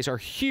birthdays are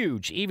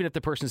huge. Even if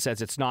the person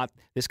says it's not,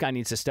 this guy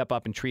needs to step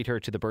up and treat her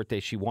to the birthday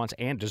she wants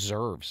and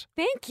deserves.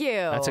 Thank you.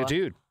 That's a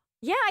dude.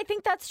 Yeah, I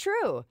think that's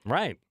true.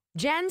 Right.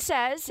 Jen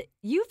says,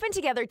 you've been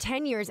together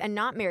 10 years and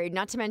not married,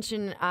 not to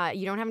mention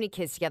you don't have any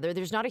kids together.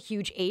 There's not a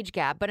huge age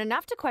gap, but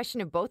enough to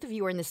question if both of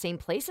you are in the same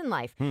place in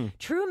life.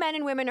 True men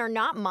and women are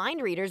not mind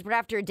readers, but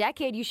after a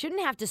decade, you shouldn't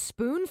have to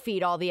spoon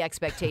feed all the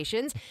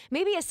expectations.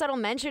 Maybe a subtle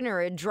mention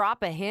or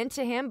a hint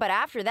to him, but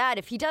after that,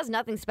 if he does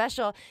nothing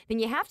special, then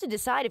you have to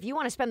decide if you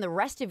want to spend the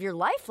rest of your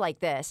life like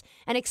this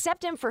and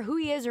accept him for who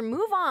he is or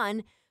move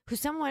on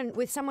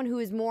with someone who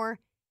is more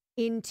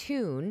in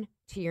tune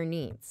to your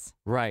needs.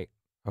 Right.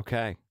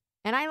 Okay.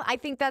 And I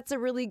think that's a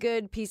really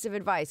good piece of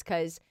advice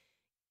because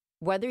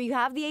whether you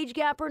have the age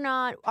gap or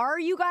not, are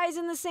you guys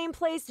in the same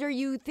place? Are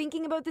you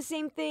thinking about the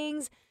same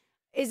things?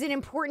 Is it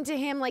important to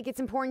him like it's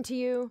important to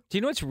you? Do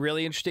you know what's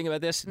really interesting about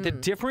this? The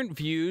different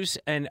views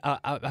and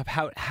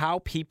about how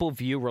people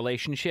view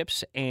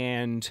relationships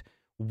and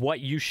what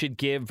you should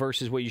give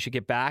versus what you should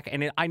get back.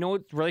 And I know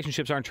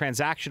relationships aren't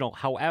transactional.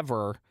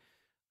 However,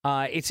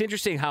 it's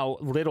interesting how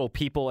little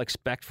people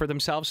expect for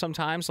themselves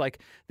sometimes. Like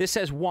this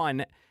says,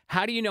 1,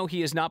 how do you know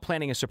he is not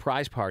planning a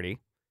surprise party?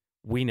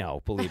 We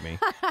know, believe me.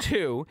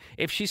 2,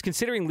 if she's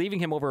considering leaving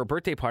him over a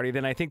birthday party,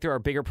 then I think there are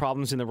bigger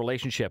problems in the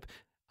relationship.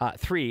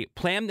 3,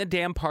 plan the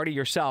damn party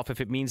yourself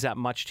if it means that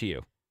much to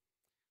you.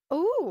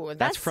 Ooh,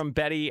 that's from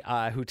Betty,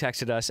 who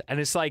texted us. And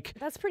it's like...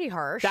 That's pretty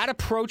harsh. That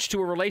approach to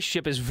a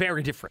relationship is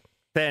very different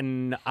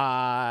than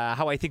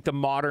how I think the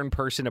modern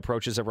person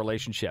approaches a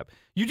relationship.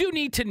 You do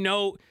need to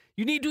know...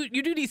 You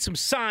do need some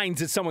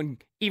signs that someone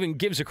even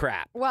gives a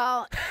crap.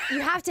 Well, you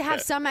have to have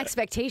some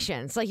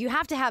expectations. Like, you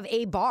have to have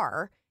a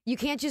bar. You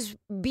can't just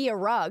be a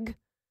rug.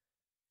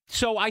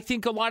 So I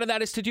think a lot of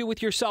that is to do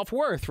with your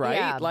self-worth, right?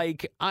 Yeah.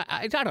 Like,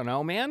 I don't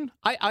know, man.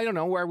 I don't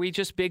know. Are we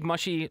just big,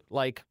 mushy,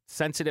 like,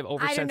 sensitive,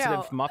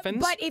 oversensitive muffins?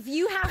 But if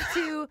you have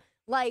to,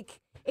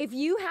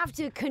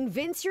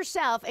 convince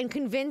yourself and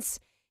convince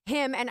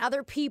him and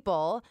other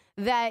people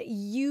that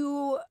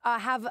you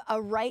have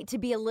a right to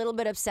be a little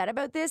bit upset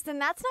about this, then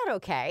that's not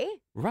okay.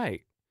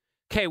 Right.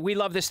 Okay, we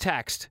love this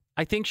text.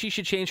 I think she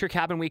should change her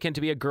cabin weekend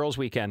to be a girls'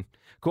 weekend.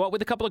 Go out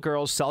with a couple of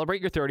girls,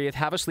 celebrate your 30th,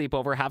 have a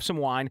sleepover, have some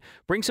wine,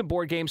 bring some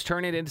board games,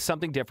 turn it into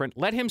something different.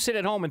 Let him sit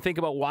at home and think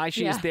about why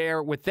she is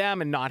there with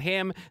them and not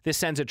him. This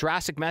sends a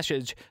drastic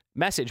message,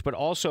 but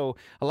also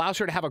allows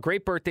her to have a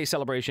great birthday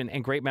celebration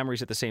and great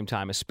memories at the same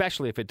time,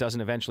 especially if it doesn't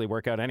eventually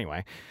work out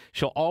anyway.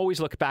 She'll always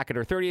look back at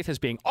her 30th as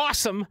being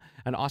awesome,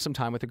 an awesome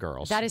time with the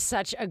girls. That is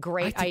such a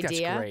great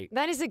idea. That's great.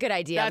 That is a good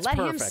idea. That's Let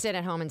perfect. him sit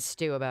at home and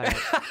stew about it.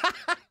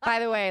 By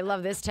the way, I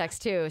love this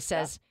text too. It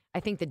says,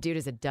 I think the dude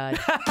is a dud.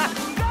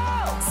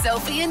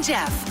 Sophie and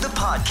Jeff. The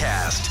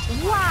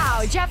podcast.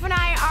 Wow. Jeff and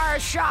I are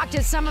shocked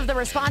at some of the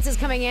responses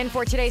coming in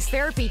for today's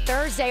Therapy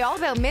Thursday, all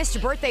about missed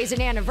birthdays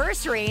and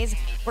anniversaries.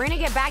 We're going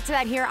to get back to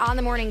that here on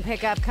the morning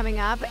pickup coming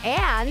up.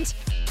 And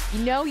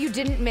no, you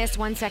didn't miss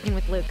 1 Second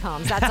with Luke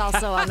Combs. That's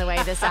also on the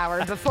way this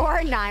hour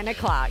before 9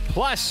 o'clock.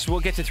 Plus, we'll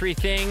get to 3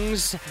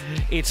 things.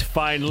 It's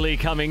finally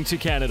coming to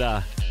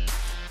Canada.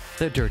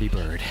 The Dirty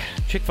Bird.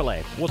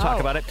 Chick-fil-A. We'll talk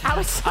about it.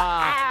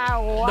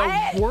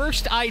 What? The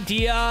worst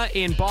idea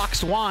in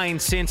boxed wine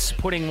since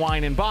putting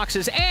wine in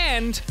boxes.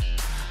 And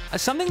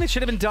something that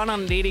should have been done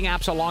on dating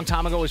apps a long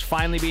time ago is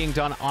finally being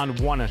done on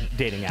one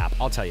dating app.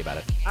 I'll tell you about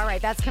it. All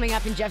right, that's coming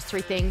up in Jeff's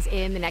 3 Things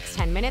in the next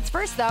 10 minutes.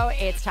 First, though,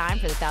 it's time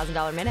for the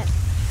 $1,000 Minute.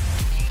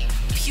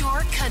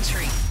 Pure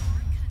Country.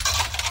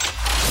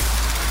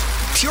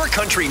 Pure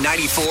Country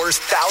 94's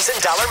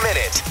 $1,000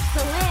 Minute.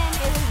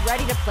 Celine is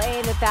ready to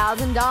play the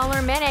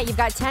 $1,000 Minute. You've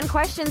got 10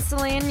 questions,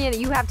 Celine, that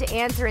you have to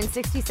answer in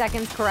 60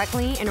 seconds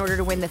correctly in order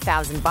to win the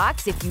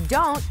 $1,000. If you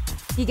don't,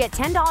 you get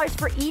 $10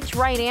 for each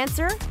right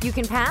answer. You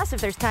can pass.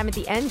 If there's time at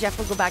the end, Jeff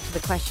will go back to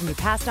the question you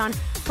passed on.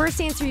 First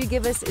answer you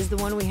give us is the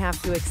one we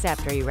have to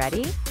accept. Are you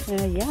ready?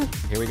 Yeah.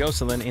 Here we go,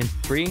 Celine, in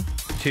 3,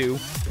 2,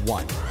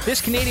 1.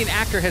 This Canadian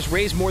actor has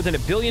raised more than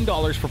 $1 billion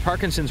for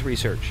Parkinson's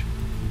research.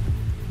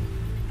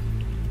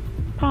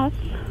 Pass.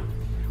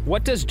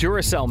 What does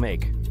Duracell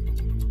make?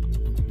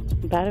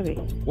 Battery.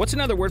 What's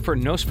another word for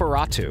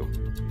Nosferatu?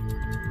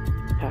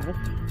 Pass.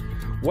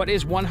 What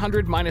is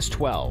 100 minus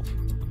 12?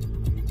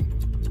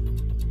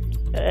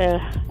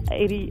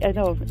 80. I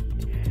know.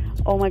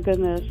 Oh my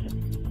goodness.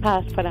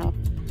 Pass for now.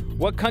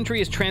 What country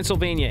is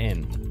Transylvania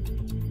in?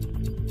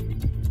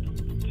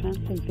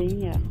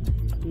 Transylvania.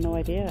 No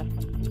idea.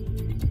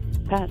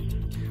 Pass.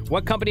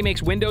 What company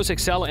makes Windows,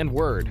 Excel, and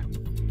Word?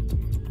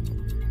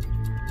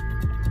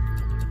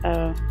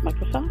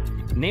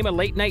 Microsoft. Name a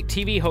late-night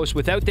TV host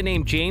without the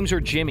name James or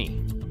Jimmy.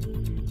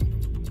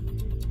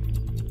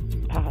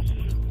 Pass.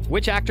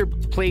 Which actor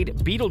played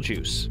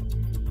Beetlejuice?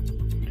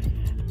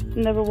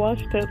 Never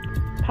watched it.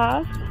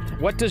 Pass.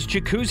 What does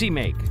jacuzzi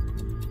make?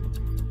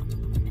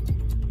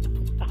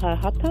 A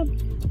hot tub.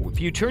 If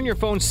you turn your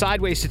phone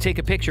sideways to take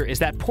a picture, is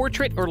that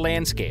portrait or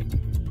landscape?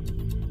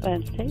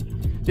 Landscape.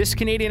 This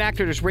Canadian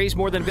actor has raised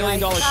more than $1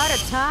 billion. Out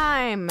of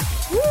time.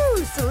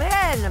 Woo,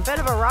 Celine, a bit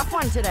of a rough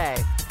one today.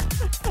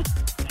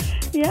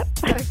 Yep.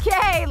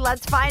 Okay,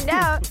 let's find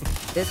out.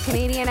 This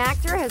Canadian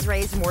actor has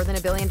raised more than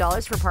 $1 billion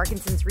for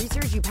Parkinson's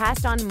research. You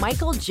passed on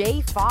Michael J.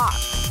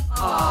 Fox.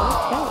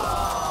 Okay.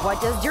 What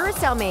does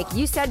Duracell make?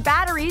 You said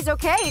batteries.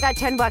 Okay, you got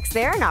 $10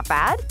 there. Not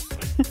bad.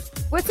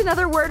 What's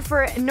another word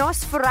for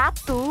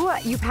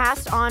Nosferatu? You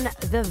passed on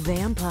the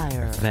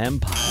vampire.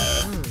 Vampire.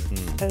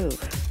 Oh.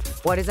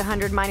 What is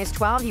 100 minus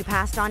 12? You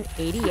passed on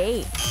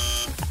 88.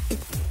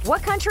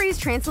 What country is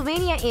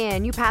Transylvania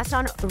in? You passed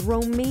on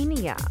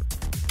Romania.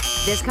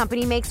 This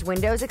company makes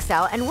Windows,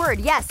 Excel, and Word.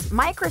 Yes,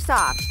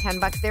 Microsoft.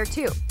 $10 there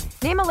too.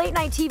 Name a late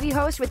night TV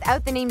host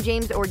without the name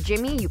James or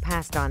Jimmy. You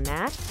passed on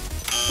that.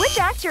 Which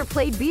actor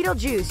played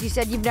Beetlejuice? You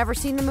said you've never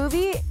seen the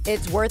movie?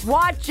 It's worth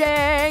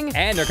watching.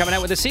 And they're coming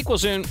out with a sequel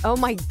soon. Oh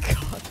my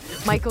God.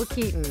 Michael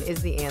Keaton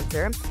is the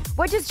answer.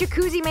 What does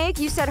jacuzzi make?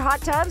 You said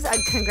hot tubs.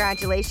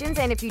 Congratulations.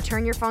 And if you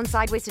turn your phone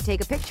sideways to take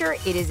a picture,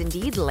 it is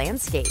indeed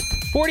landscape.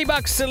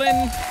 $40,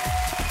 Celine.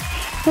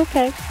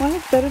 Okay. Well,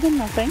 it's better than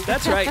nothing.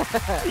 That's right. 1, 2,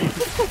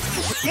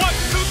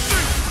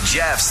 3.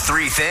 Jeff's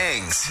three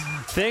things.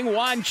 Thing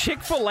one,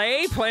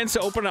 Chick-fil-A plans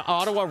to open an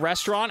Ottawa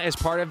restaurant as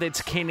part of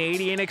its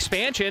Canadian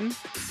expansion.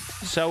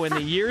 So in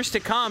the years to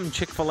come,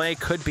 Chick-fil-A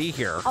could be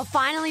here. I'll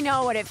finally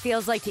know what it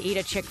feels like to eat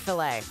a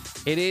Chick-fil-A.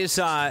 It is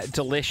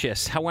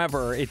delicious.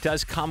 However, it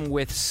does come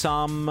with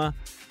some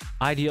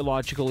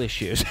ideological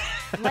issues.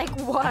 Like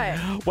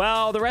what?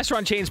 Well, the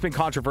restaurant chain's been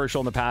controversial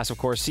in the past, of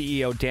course.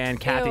 CEO Dan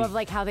Cathy. Ew, of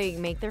like how they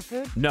make their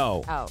food?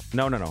 No. Oh.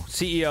 No.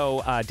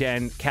 CEO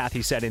Dan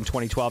Cathy said in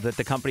 2012 that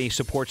the company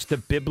supports the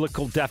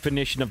biblical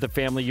definition of the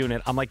family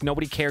unit. I'm like,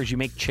 nobody cares. You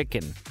make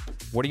chicken.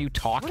 What are you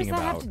talking about? What does that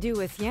about? have to do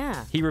with,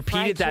 yeah. He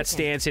repeated that chicken.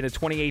 stance in a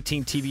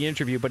 2018 TV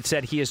interview, but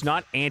said he is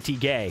not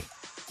anti-gay.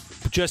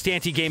 Just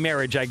anti-gay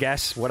marriage, I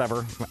guess.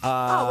 Whatever.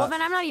 Well,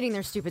 then I'm not eating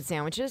their stupid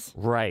sandwiches.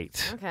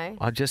 Right. Okay.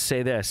 I'll just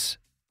say this.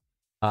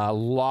 A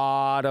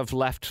lot of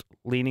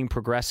left-leaning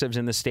progressives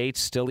in the States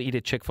still eat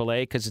at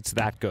Chick-fil-A because it's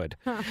that good.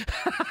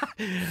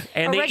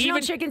 And Original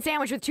chicken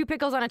sandwich with 2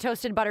 pickles on a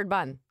toasted buttered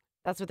bun.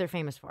 That's what they're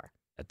famous for.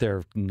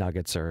 Their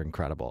nuggets are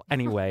incredible.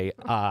 Anyway,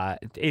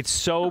 it's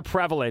so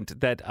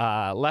prevalent that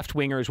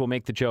left-wingers will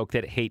make the joke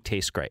that hate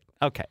tastes great.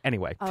 Okay,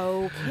 anyway.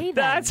 Okay, then.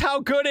 That's how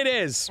good it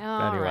is.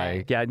 All anyway,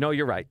 right. Yeah, no,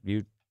 you're right.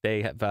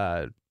 They have...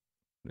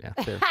 Yeah,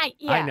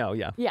 yeah, I know.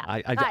 Yeah, yeah.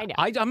 I know.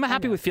 I'm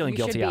happy with feeling You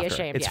guilty should be after.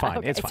 ashamed. It's Yeah, fine.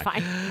 okay, It's it's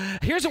fine. fine.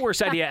 Here's the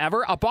worst idea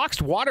ever: a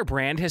boxed water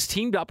brand has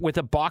teamed up with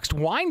a boxed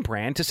wine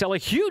brand to sell a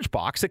huge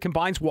box that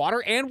combines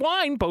water and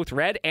wine, both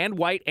red and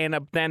white, and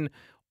then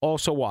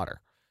also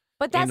water.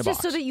 But that's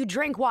just so box. that you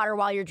drink water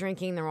while you're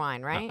drinking the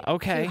wine, right?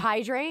 Okay. To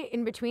hydrate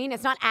in between.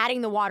 It's not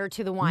adding the water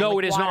to the wine. No,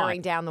 like it is not.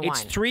 watering down the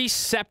It's wine. 3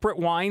 separate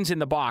wines in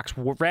the box: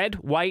 red,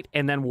 white,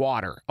 and then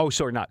water. Oh,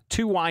 sorry, not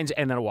 2 wines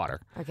and then a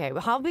water. Okay.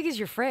 Well, how big is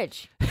your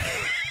fridge?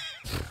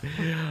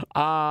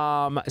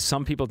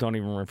 Some people don't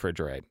even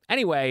refrigerate.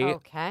 Anyway,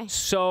 Okay.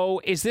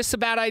 So is this a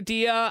bad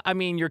idea? I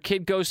mean, your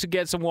kid goes to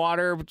get some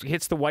water,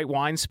 hits the white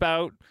wine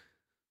spout.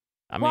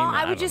 I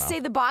would don't just know. say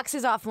the box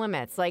is off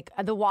limits. Like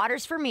the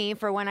water's for me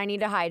for when I need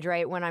to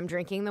hydrate, when I'm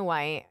drinking the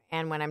white,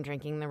 and when I'm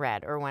drinking the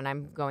red, or when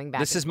I'm going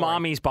back. This and is forth.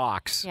 mommy's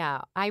box.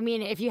 Yeah. I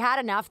mean, if you had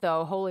enough,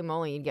 though, holy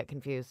moly, you'd get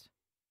confused.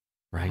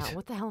 Right.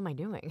 What the hell am I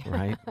doing?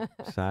 Right.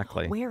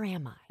 Exactly. Where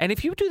am I? And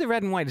if you do the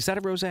red and white, is that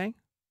a rosé?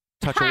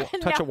 Touch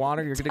of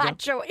water, you're going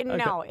to go?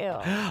 No,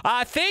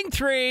 ew. Thing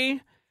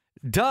 3.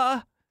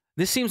 Duh.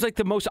 This seems like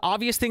the most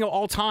obvious thing of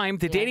all time.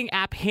 The dating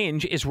app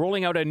Hinge is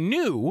rolling out a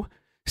new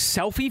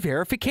selfie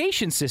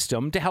verification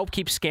system to help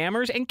keep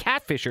scammers and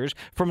catfishers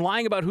from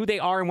lying about who they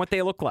are and what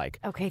they look like.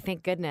 Okay,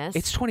 thank goodness.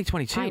 It's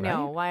 2022, I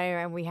know. right?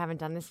 Why we haven't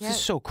done this yet? This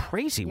is so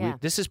crazy. Yeah.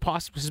 This has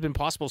been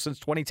possible since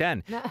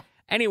 2010.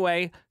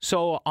 Anyway,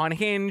 so on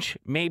Hinge,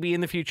 maybe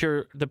in the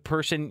future, the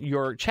person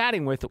you're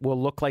chatting with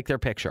will look like their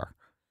picture.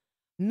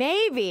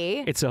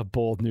 Maybe. It's a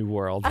bold new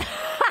world.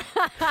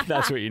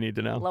 That's what you need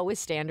to know.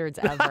 Lowest standards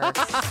ever.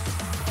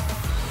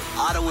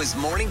 Ottawa's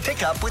Morning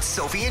Pickup with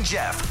Sophie and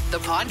Jeff. The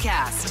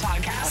podcast.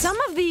 Some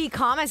of the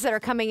comments that are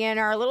coming in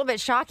are a little bit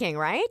shocking,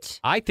 right?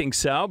 I think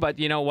so, but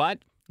you know what?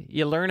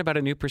 You learn about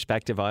a new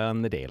perspective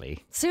on the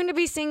daily. Soon to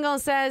be single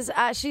says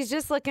she's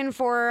just looking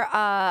for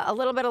a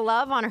little bit of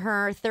love on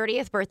her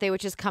 30th birthday,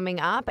 which is coming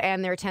up,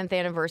 and their 10th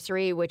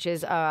anniversary, which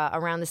is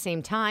around the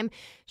same time.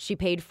 She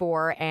paid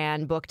for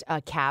and booked a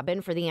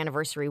cabin for the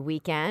anniversary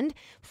weekend.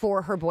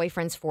 For her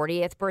boyfriend's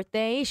 40th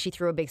birthday, she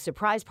threw a big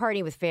surprise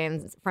party with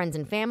friends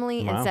and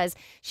family, and says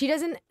she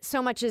doesn't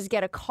so much as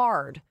get a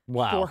card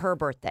for her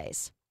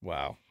birthdays.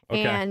 Wow.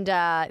 Okay. And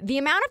the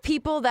amount of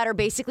people that are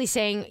basically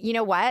saying, you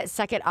know what,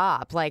 suck it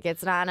up, like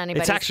it's not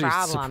anybody's It's actually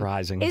problem,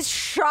 surprising. is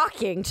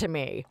shocking to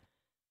me.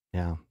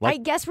 Yeah. I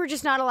guess we're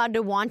just not allowed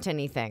to want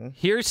anything.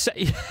 Here's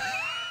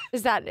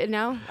Is that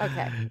no?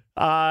 Okay.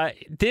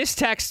 This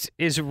text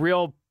is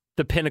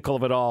the pinnacle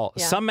of it all.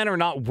 Yeah. Some men are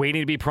not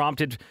waiting to be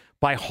prompted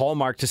by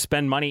Hallmark to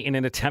spend money in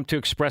an attempt to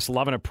express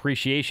love and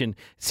appreciation.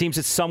 It seems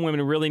that some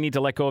women really need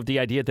to let go of the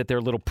idea that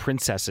they're little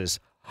princesses.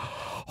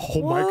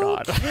 Oh my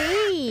God.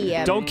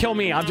 Okay. Don't kill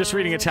me. I'm just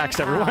reading a text,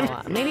 everyone.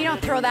 Oh, maybe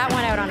don't throw that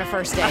one out on a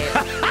first date.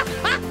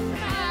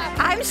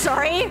 I'm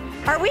sorry.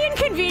 Are we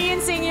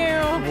inconveniencing you?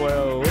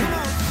 Whoa.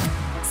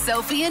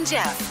 Sophie and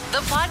Jeff, the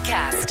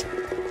podcast.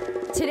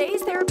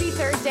 Today's Therapy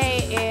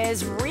Thursday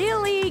is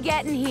really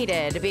getting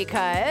heated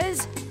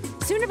because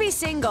Soon to Be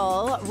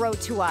Single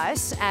wrote to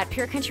us at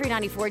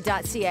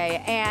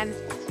purecountry94.ca, and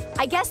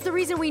I guess the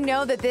reason we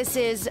know that this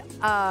is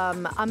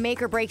a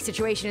make or break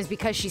situation is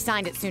because she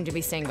signed it Soon to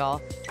Be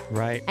Single.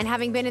 Right. And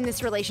having been in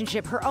this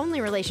relationship, her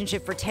only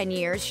relationship for 10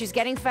 years, she's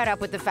getting fed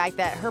up with the fact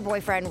that her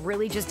boyfriend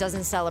really just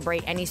doesn't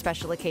celebrate any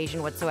special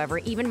occasion whatsoever,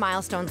 even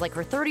milestones like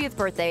her 30th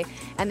birthday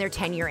and their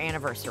 10-year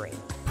anniversary.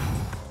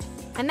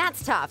 And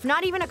that's tough.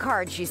 Not even a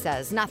card, she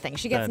says. Nothing.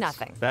 She gets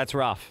nothing. That's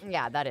rough.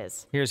 Yeah, that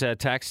is. Here's a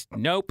text.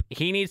 Nope.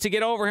 He needs to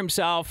get over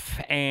himself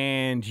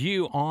and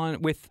you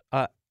on with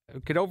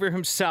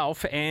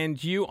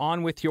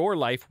your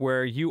life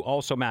where you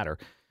also matter.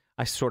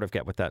 I sort of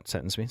get what that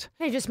sentence means.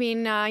 I just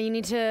mean you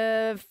need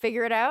to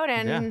figure it out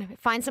and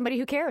find somebody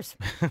who cares.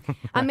 Right.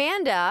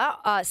 Amanda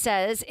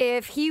says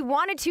if he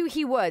wanted to,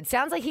 he would.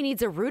 Sounds like he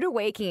needs a rude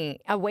awakening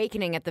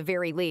at the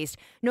very least.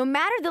 No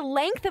matter the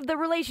length of the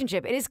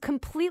relationship, it is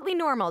completely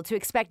normal to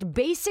expect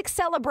basic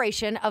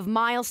celebration of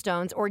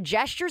milestones or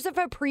gestures of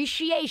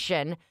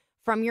appreciation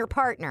from your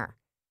partner.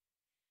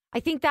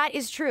 I think that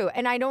is true.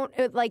 And I don't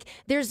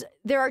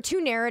there are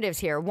two narratives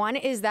here. One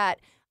is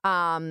that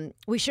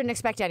we shouldn't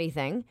expect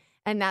anything.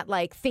 And that,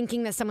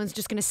 thinking that someone's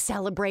just going to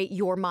celebrate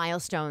your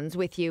milestones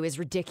with you is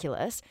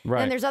ridiculous. Right.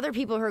 And there's other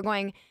people who are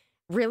going,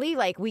 really?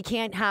 We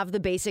can't have the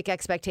basic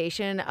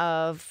expectation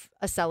of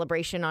a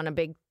celebration on a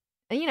big,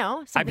 something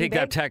I think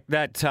big?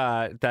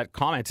 that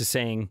comment is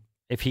saying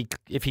if he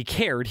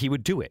cared, he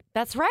would do it.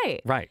 That's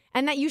right. Right.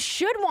 And that you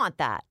should want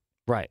that.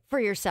 Right. For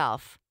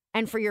yourself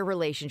and for your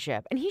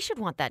relationship. And he should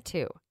want that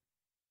too.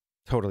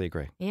 Totally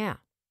agree. Yeah.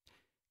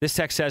 This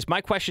text says, my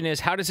question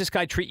is, how does this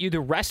guy treat you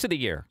the rest of the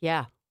year?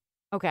 Yeah.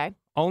 Okay.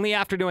 Only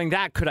after doing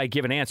that could I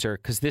give an answer,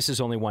 because this is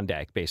only one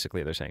day,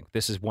 basically, they're saying.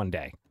 This is one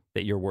day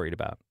that you're worried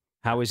about.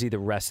 How is he the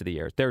rest of the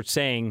year? They're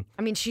saying...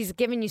 I mean, she's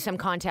giving you some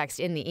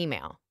context in the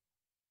email.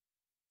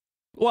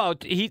 Well,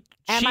 she's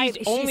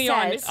only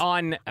says,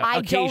 on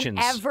occasions.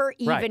 I don't ever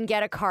even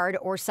get a card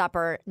or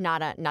supper,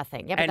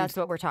 nothing. Yeah, but that's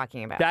what we're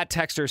talking about. That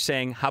texter's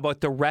saying, how about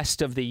the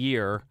rest of the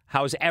year?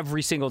 How's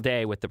every single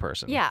day with the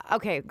person? Yeah,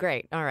 okay,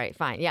 great. All right,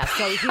 fine. Yeah,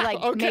 so he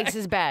Okay. makes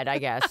his bed, I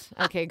guess.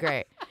 Okay,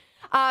 great.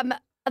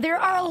 There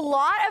are a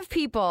lot of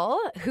people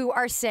who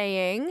are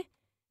saying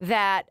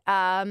that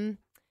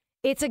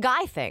it's a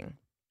guy thing.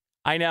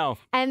 I know.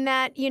 And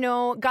that,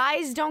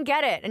 guys don't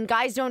get it and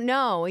guys don't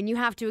know and you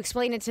have to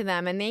explain it to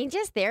them and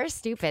they're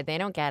stupid. They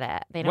don't get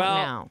it. They don't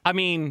know. I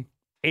mean,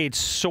 it's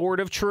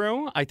sort of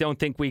true. I don't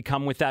think we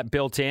come with that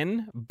built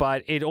in,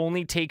 but it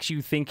only takes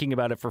you thinking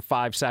about it for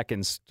 5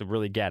 seconds to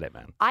really get it,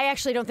 man. I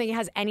actually don't think it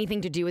has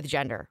anything to do with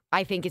gender.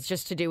 I think it's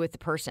just to do with the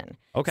person.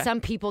 Okay. Some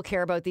people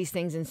care about these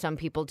things and some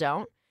people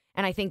don't.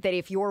 And I think that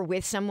if you're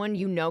with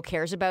someone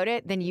cares about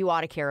it, then you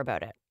ought to care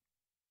about it.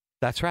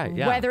 That's right,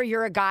 yeah. Whether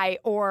you're a guy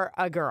or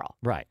a girl.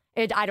 Right.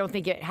 I don't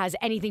think it has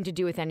anything to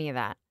do with any of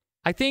that.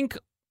 I think,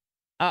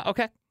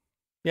 okay.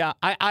 Yeah,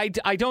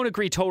 I don't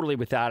agree totally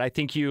with that. I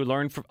think you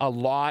learn a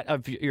lot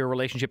of your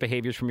relationship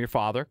behaviors from your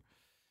father.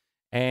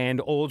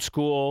 And old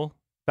school,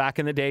 back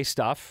in the day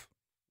stuff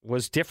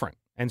was different.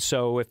 And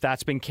so if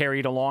that's been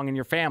carried along in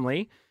your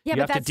family, you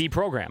have to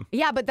deprogram.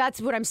 Yeah, but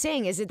that's what I'm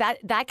saying is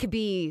that could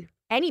be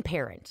any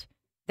parent.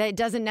 That it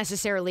doesn't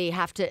necessarily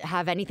have to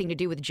have anything to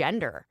do with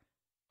gender.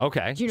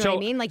 Okay. Do you know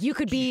what I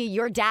mean?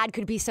 Your dad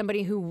could be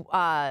somebody who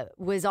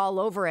was all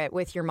over it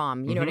with your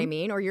mom. You know what I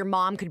mean? Or your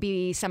mom could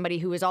be somebody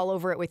who was all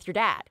over it with your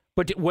dad.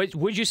 But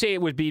would you say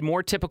it would be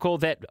more typical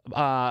that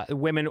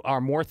women are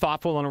more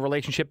thoughtful in a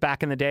relationship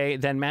back in the day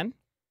than men?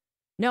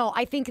 No,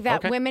 I think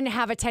that women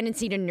have a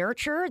tendency to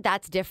nurture.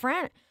 That's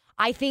different.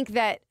 I think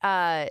that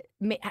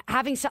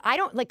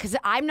because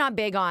I'm not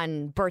big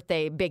on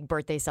big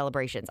birthday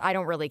celebrations. I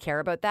don't really care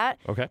about that.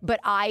 Okay.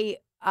 But I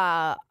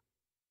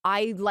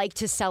like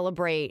to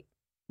celebrate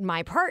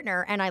my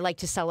partner and I like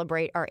to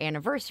celebrate our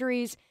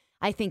anniversaries.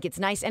 I think it's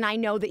nice. And I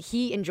know that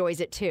he enjoys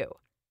it too.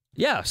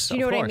 Yes. Do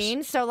you know what I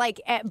mean? So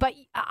but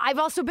I've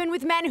also been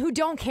with men who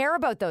don't care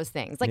about those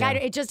things.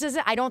 It just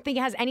doesn't, I don't think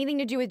it has anything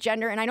to do with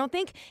gender. And I don't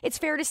think it's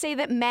fair to say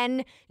that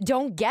men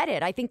don't get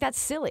it. I think that's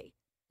silly.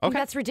 I think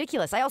that's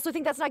ridiculous. I also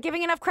think that's not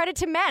giving enough credit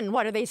to men.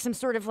 What are they, some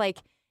sort of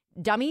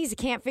dummies who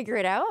can't figure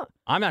it out?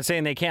 I'm not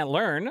saying they can't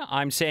learn.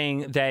 I'm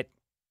saying that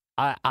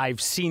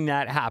I've seen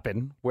that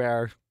happen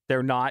where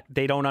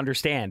they don't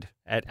understand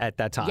at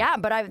that time. Yeah,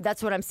 but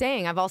that's what I'm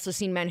saying. I've also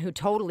seen men who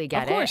totally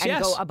get it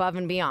and go above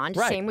and beyond.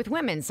 Right. Same with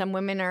women. Some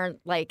women are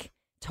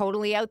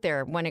totally out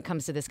there when it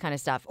comes to this kind of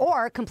stuff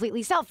or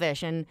completely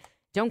selfish and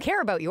don't care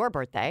about your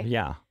birthday.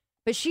 Yeah.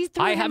 But she's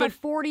throwing him a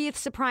 40th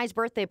surprise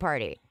birthday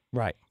party.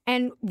 Right.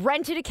 And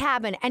rented a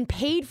cabin and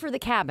paid for the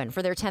cabin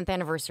for their 10th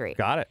anniversary.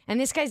 Got it. And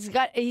this guy's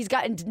got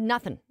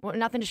nothing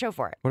to show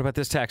for it. What about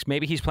this text?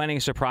 Maybe he's planning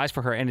a surprise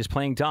for her and is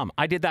playing dumb.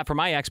 I did that for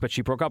my ex, but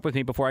she broke up with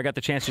me before I got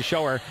the chance to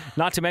show her.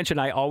 Not to mention,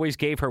 I always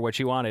gave her what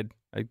she wanted.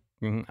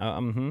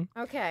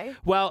 Okay.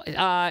 Well,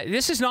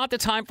 this is not the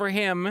time for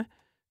him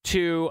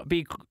to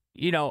be,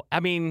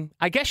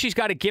 I guess she's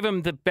got to give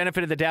him the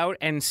benefit of the doubt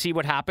and see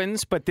what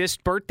happens. But this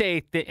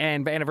birthday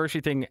and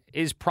anniversary thing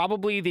is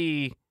probably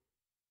the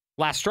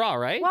last straw,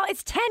 right? Well,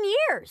 it's 10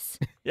 years.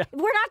 Yeah.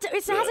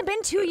 It hasn't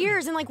been 2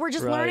 years, and we're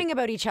just learning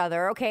about each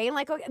other, okay? And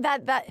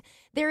that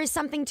there is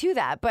something to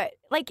that, but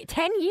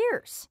 10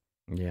 years.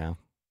 Yeah.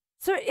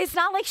 So it's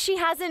not like she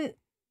hasn't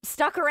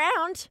stuck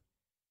around,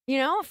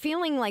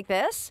 feeling like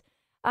this.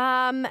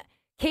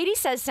 Katie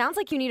says, sounds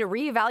like you need to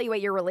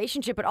reevaluate your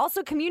relationship, but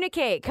also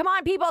communicate. Come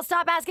on, people,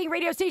 stop asking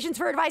radio stations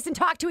for advice and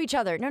talk to each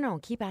other. No,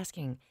 keep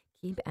asking.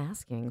 Keep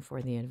asking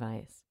for the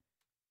advice.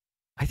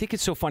 I think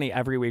it's so funny.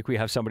 Every week we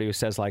have somebody who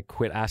says,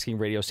 quit asking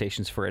radio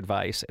stations for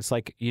advice. It's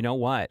like, you know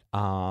what?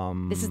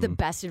 This is the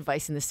best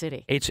advice in the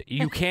city.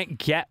 You can't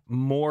get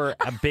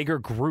a bigger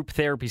group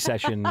therapy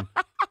session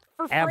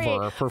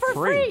for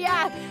free.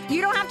 Yeah.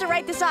 You don't have to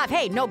write this off.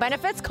 Hey, no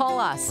benefits? Call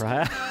us.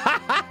 Right?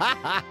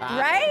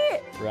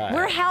 Right? Right.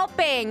 We're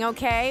helping,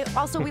 okay?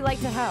 Also, we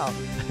like to help.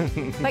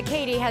 But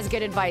Katie has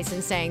good advice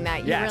in saying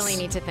that you really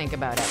need to think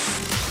about it.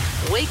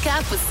 Wake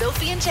up with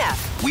Sophie and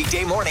Jeff.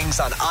 Weekday mornings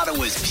on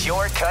Ottawa's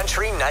Pure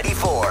Country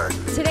 94.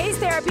 Today's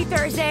Therapy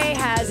Thursday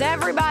has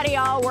everybody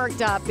all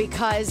worked up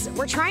because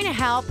we're trying to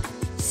help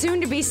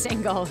soon-to-be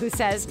single who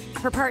says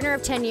her partner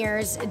of 10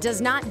 years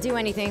does not do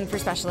anything for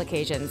special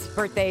occasions.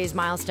 Birthdays,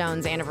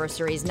 milestones,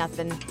 anniversaries,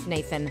 nothing,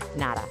 Nathan,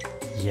 nada.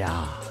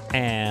 Yeah.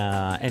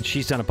 And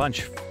she's done a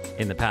bunch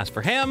in the past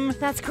for him.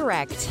 That's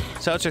correct.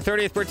 So it's her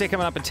 30th birthday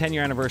coming up and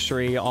 10-year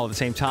anniversary all at the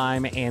same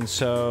time. And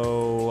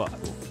so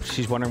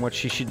she's wondering what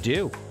she should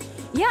do.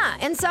 Yeah,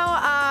 and so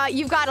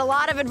you've got a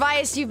lot of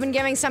advice you've been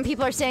giving. Some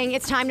people are saying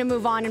it's time to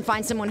move on and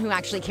find someone who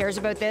actually cares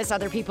about this.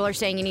 Other people are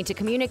saying you need to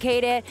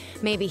communicate it.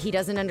 Maybe he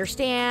doesn't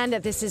understand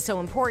that this is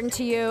so important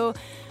to you.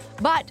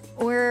 But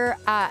we're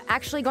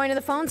actually going to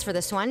the phones for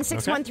this one.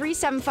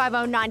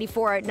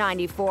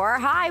 613-750-9494.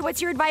 Hi,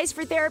 what's your advice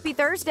for Therapy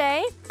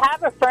Thursday? I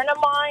have a friend of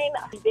mine.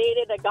 He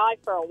dated a guy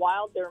for a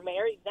while. They're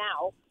married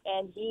now.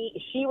 And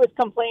she was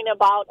complaining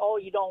about,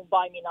 you don't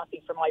buy me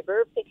nothing for my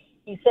birthday.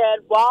 He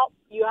said, well,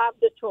 you have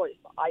the choice.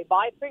 I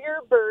buy for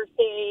your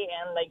birthday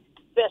and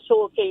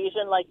special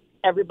occasion like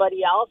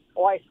everybody else,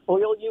 or I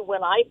spoil you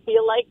when I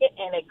feel like it,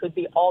 and it could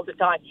be all the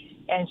time.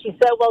 And she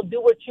said, well,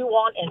 do what you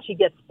want, and she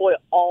gets spoiled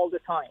all the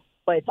time.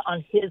 But it's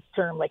on his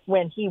term,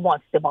 when he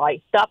wants to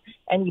buy stuff,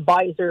 and he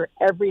buys her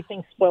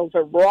everything, spoils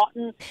her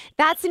rotten.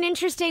 That's an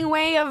interesting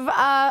way of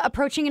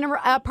approaching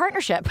a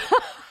partnership.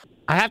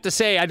 I have to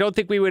say, I don't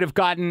think we would have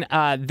gotten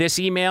this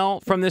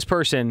email from this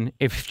person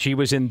if she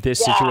was in this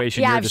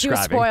situation you're describing. Yeah, if she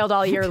was spoiled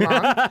all year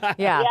long.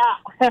 Yeah.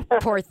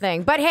 Poor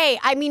thing. But hey,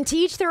 to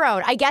each their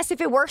own. I guess if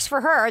it works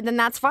for her, then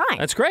that's fine.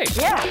 That's great.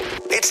 Yeah.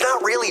 It's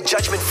not really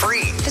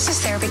judgment-free. This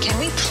is therapy. Can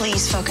we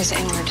please focus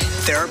inward?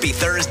 Therapy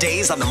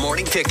Thursdays on the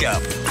Morning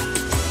Pickup.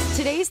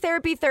 Today's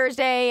Therapy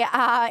Thursday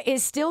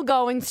is still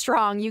going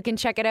strong. You can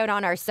check it out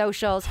on our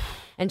socials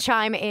and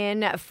chime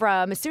in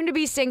from a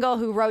soon-to-be single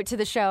who wrote to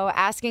the show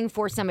asking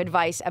for some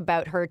advice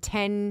about her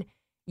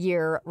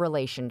 10-year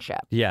relationship.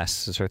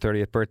 Yes, it's her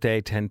 30th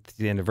birthday,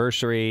 10th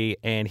anniversary,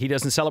 and he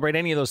doesn't celebrate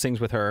any of those things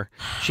with her.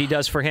 She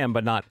does for him,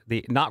 but not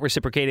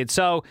reciprocated.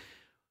 So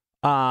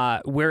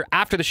we're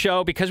after the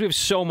show, because we have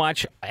so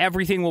much,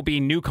 everything will be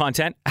new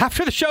content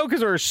after the show because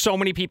there are so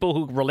many people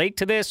who relate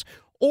to this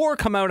or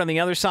come out on the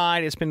other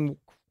side. It's been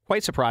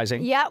quite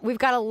surprising. Yeah, we've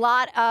got a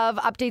lot of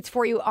updates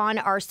for you on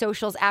our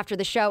socials after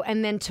the show.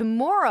 And then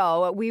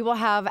tomorrow, we will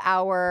have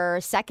our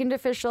second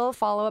official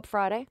follow-up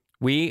Friday.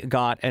 We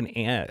got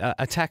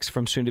a text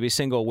from Soon to Be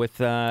Single with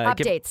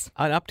updates.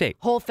 An update.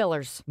 Hole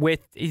fillers.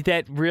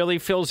 That really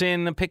fills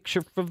in the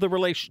picture of the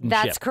relationship.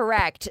 That's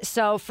correct.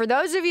 So for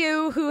those of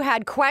you who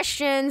had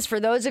questions, for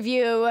those of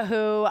you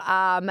who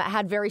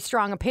had very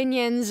strong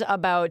opinions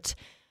about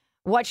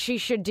what she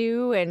should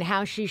do and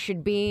how she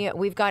should be,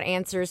 we've got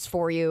answers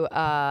for you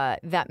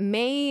that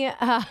may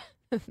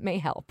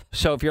help.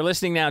 So if you're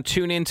listening now,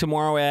 tune in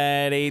tomorrow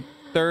at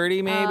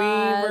 8:30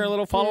 maybe for a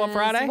little follow-up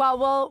Friday?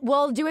 Well,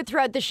 we'll do it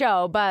throughout the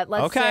show, but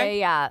let's say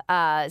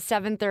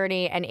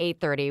 7:30 and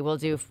 8:30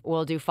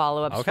 we'll do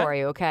follow-ups for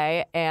you,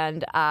 okay?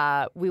 And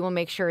we will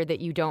make sure that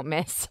you don't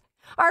miss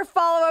our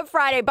follow-up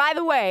Friday. By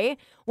the way,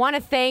 want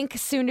to thank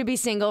Soon to Be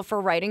Single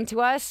for writing to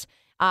us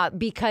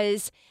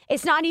because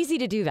it's not easy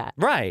to do that.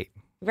 Right?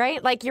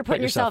 You're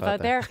putting yourself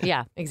out there.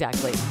 Yeah,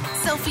 exactly.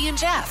 Sophie and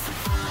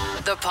Jeff.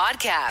 the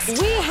podcast.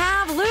 We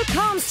have Luke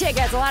Combs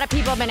tickets. A lot of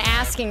people have been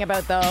asking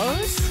about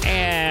those.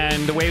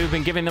 And the way we've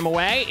been giving them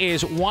away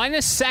is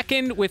 1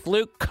 second with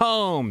Luke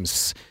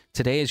Combs.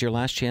 Today is your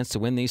last chance to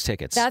win these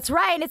tickets. That's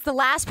right. It's the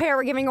last pair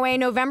we're giving away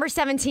November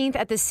 17th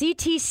at the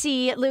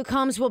CTC. Luke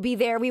Combs will be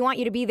there. We want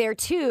you to be there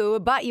too,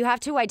 but you have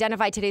to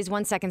identify today's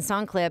 1 second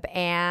song clip,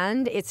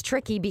 and it's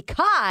tricky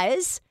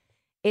because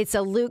it's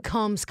a Luke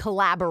Combs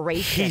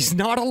collaboration. He's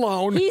not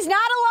alone. He's not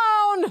alone.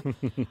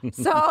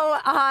 So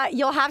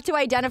you'll have to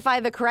identify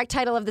the correct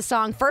title of the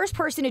song. First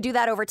person to do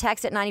that over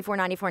text at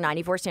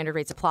 949494, standard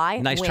rates apply.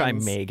 Nice wins. try,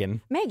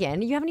 Megan.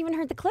 Megan, you haven't even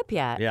heard the clip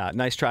yet. Yeah,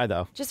 nice try,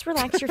 though. Just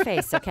relax your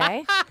face,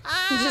 okay?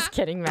 I'm just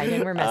kidding,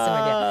 Megan. We're messing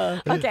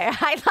with you. Okay,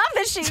 I love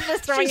that she's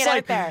just throwing it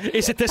out there.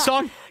 Is it this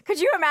song?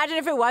 Could you imagine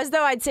if it was,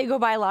 though? I'd say go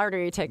buy a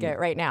lottery ticket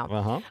right now.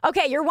 Uh-huh.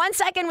 Okay, you're 1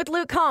 second with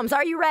Luke Combs.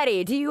 Are you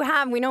ready?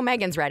 We know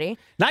Megan's ready.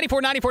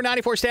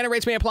 949494, standard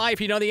rates may apply. If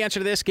you know the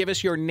answer to this, give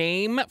us your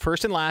name,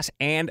 first and last,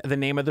 and the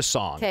name of the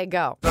song. Okay,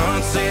 go.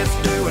 Sunset's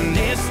doing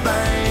this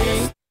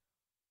thing.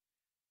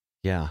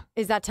 Yeah.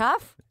 Is that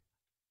tough?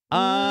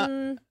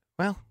 Well,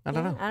 I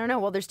don't know. I don't know.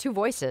 Well, there's two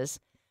voices.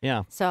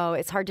 Yeah. So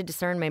it's hard to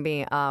discern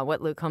maybe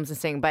what Luke Combs is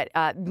saying, but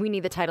we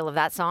need the title of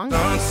that song.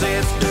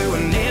 Sunset's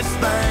doing this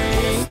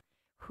thing.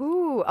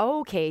 Ooh,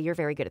 okay. You're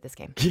very good at this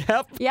game.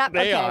 Yep. Yep.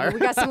 They okay. are. We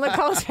got some Luke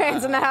Combs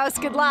fans in the house.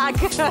 Good luck.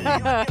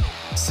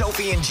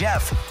 Sophie and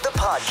Jeff, the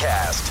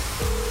podcast.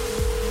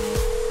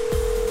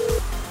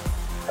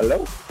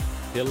 Hello.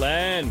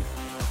 Dylan.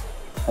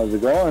 How's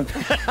it going?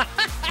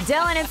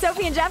 Dylan and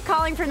Sophie and Jeff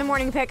calling from the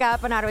morning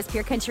pickup on Ottawa's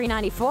Pure Country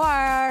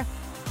 94.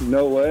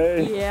 No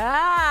way.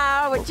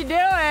 Yeah. What you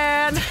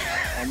doing?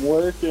 I'm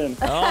working.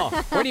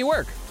 Oh, where do you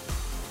work?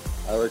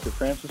 I work at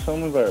Francis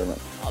Home Environment.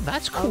 Oh,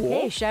 that's cool.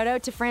 Okay, shout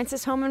out to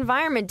Francis Home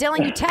Environment.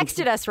 Dylan, you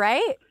texted us,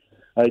 right?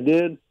 I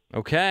did.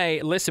 Okay,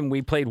 listen,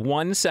 we played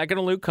 1 second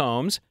of Luke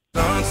Combs.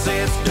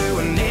 Sunset's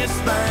doing this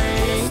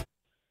thing.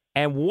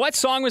 And what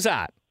song was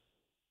that?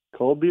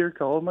 Cold beer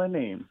called my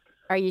name.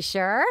 Are you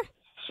sure?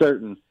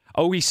 Certain.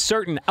 Oh, he's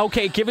certain.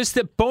 Okay, give us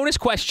the bonus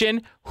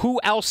question. Who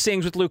else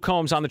sings with Luke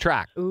Combs on the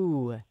track?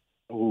 Ooh.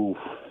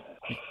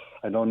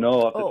 I don't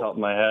know off the top of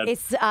my head.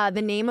 It's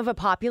the name of a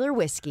popular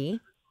whiskey.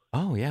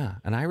 Oh, yeah.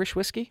 An Irish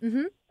whiskey?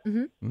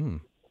 Mm-hmm.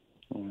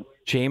 Mm-hmm.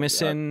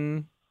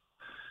 Jameson.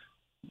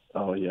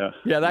 Oh, yeah.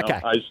 Yeah, that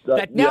guy.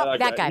 That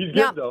guy. He's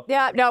good, though.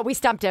 No, we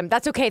stumped him.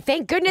 That's okay.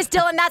 Thank goodness,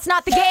 Dylan, that's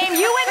not the game.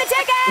 You win the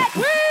ticket!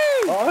 Woo!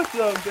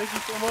 Awesome. Thank you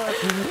so much.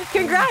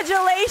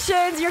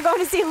 Congratulations. You're going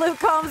to see Luke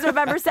Combs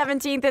November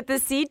 17th at the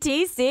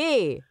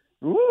CTC.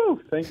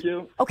 Woo! Thank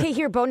you. Okay,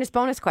 here, bonus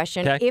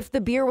question. Okay. If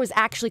the beer was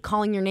actually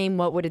calling your name,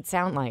 what would it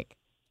sound like?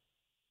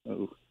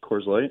 Oh,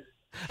 Coors Light.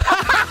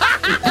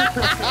 Okay,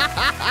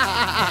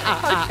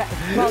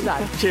 well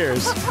done.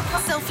 Cheers.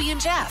 Sophie and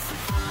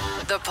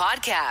Jeff, the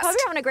podcast. Hope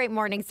you're having a great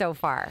morning so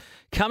far.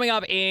 Coming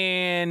up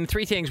in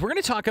 3 things, we're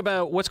going to talk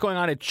about what's going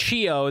on at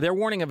CHIO. They're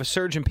warning of a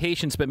surge in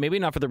patients, but maybe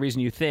not for the reason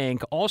you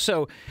think.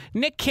 Also,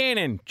 Nick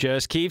Cannon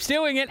just keeps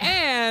doing it,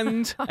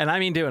 and I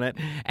mean doing it.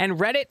 And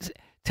Reddit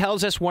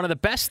tells us one of the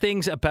best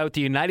things about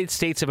the United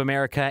States of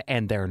America,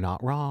 and they're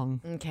not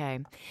wrong. Okay.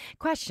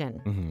 Question.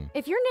 Mm-hmm.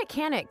 If you're Nick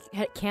Cannon,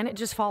 can it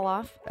just fall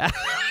off?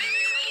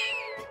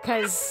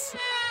 Because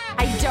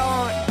I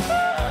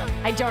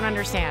don't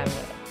understand.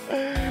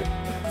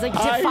 It's like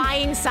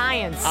defying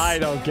science. I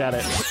don't get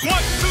it. 1, 2,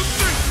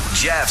 3.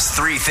 Jeff's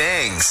 3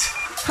 things.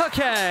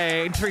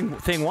 Okay,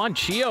 thing 1,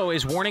 CHIO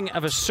is warning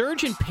of a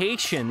surge in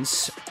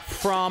patients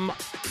from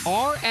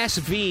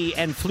RSV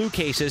and flu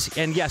cases,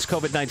 and yes,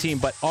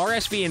 COVID-19, but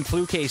RSV and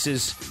flu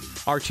cases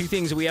are 2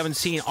 things that we haven't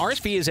seen.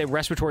 RSV is a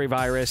respiratory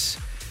virus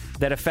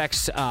that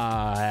affects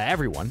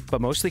everyone,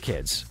 but mostly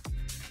kids.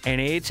 And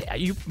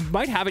you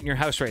might have it in your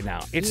house right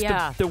now. It's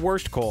the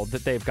worst cold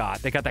that they've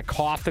got. They got that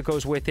cough that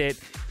goes with it,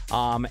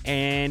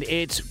 and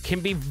it can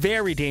be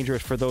very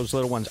dangerous for those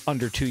little ones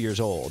under 2 years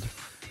old.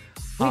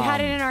 We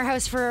had it in our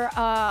house for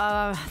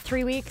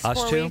 3 weeks, us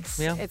 4 too? weeks.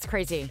 Yeah. It's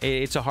crazy.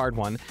 It's a hard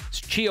one.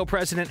 CHIO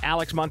President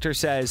Alex Munter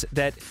says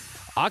that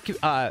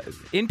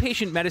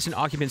inpatient medicine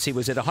occupancy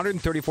was at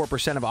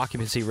 134% of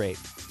occupancy rate.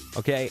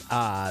 Okay,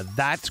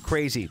 that's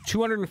crazy.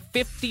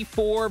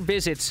 254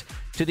 visits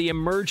to the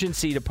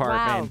emergency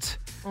department.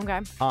 Wow. Okay.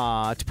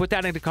 To put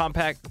that into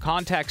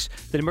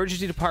context, the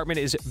emergency department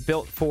is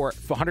built for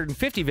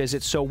 150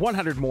 visits, so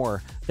 100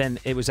 more than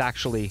it was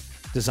actually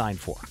designed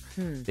for.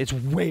 It's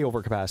way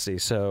over capacity.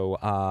 So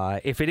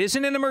if it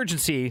isn't an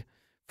emergency,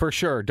 for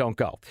sure, don't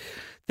go.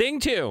 Thing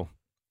 2,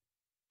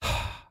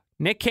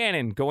 Nick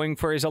Cannon going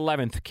for his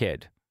 11th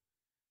kid.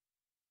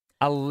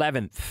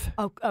 11th.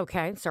 Oh,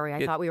 okay. Sorry,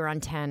 I thought we were on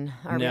 10.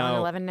 Are we on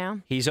 11 now?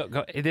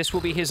 This will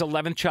be his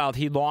 11th child.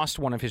 He lost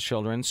one of his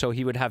children, so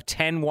he would have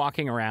 10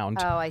 walking around.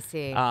 Oh, I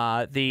see.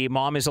 The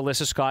mom is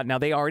Alyssa Scott. Now,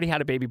 they already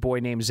had a baby boy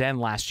named Zen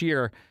last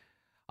year.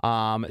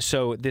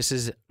 So this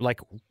is like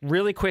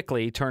really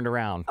quickly turned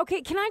around.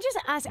 Okay, can I just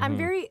ask? I'm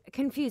very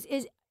confused.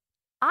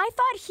 I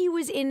thought he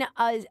was in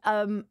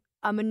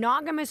a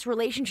monogamous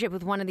relationship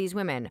with one of these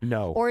women.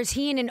 No. Or is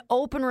he in an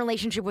open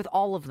relationship with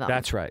all of them?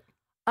 That's right.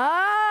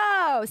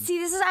 Oh, go. See,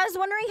 I was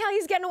wondering how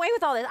he's getting away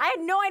with all this. I had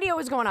no idea what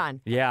was going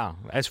on. Yeah,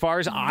 as far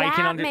as I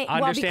can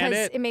understand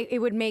it. It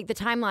would make the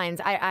timelines.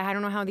 I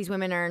don't know how these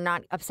women are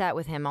not upset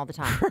with him all the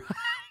time.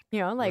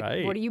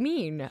 What do you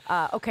mean?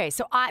 Okay,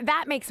 so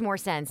that makes more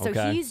sense. So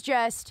he's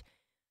just,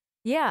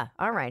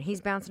 all right.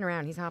 He's bouncing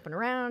around. He's hopping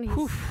around. He's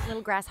a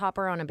little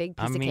grasshopper on a big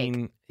piece of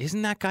cake.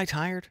 Isn't that guy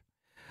tired?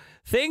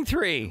 Thing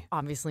 3.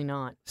 Obviously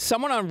not.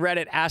 Someone on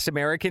Reddit asked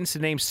Americans to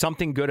name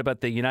something good about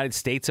the United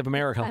States of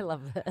America. I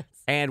love this.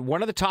 And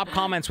one of the top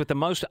comments with the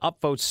most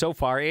upvotes so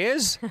far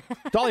is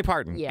Dolly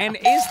Parton. Yeah. And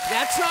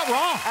that's not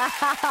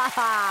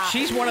wrong.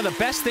 She's one of the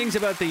best things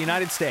about the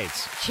United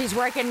States. She's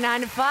working 9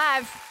 to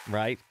 5.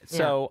 Right. Yeah.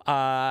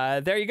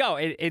 So there you go.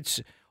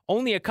 It's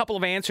only a couple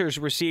of answers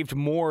received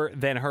more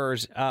than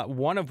hers,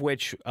 one of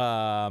which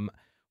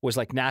was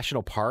like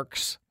national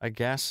parks, I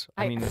guess.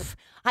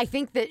 I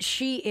think that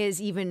she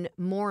is even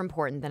more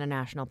important than a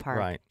national park.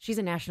 Right. She's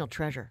a national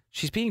treasure.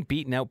 She's being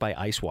beaten out by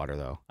ice water,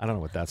 though. I don't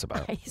know what that's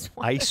about.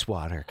 Ice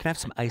water. Can I have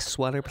some ice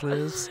water,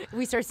 please?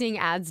 We start seeing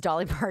ads,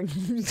 Dolly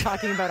Parton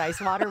talking about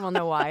ice water. We'll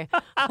know why.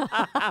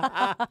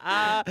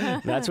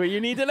 That's what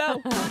you need to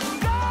know.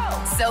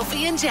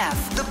 Sophie and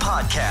Jeff, the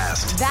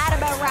podcast. That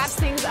about wraps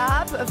things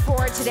up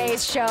for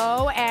today's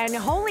show. And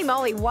holy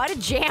moly, what a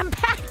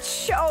jam-packed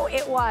show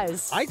it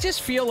was. I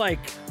just feel like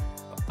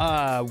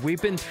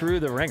we've been through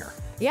the ringer.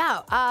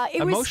 Yeah.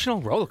 Emotional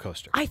roller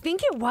coaster. I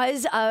think it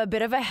was a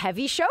bit of a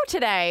heavy show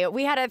today.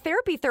 We had a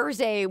Therapy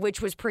Thursday,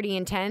 which was pretty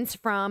intense,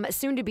 from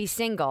Soon to Be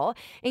Single.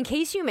 In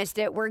case you missed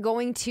it, we're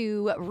going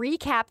to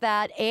recap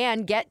that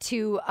and get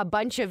to a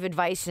bunch of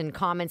advice and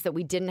comments that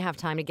we didn't have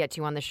time to get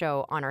to on the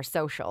show on our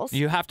socials.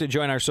 You have to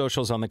join our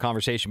socials on the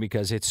conversation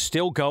because it's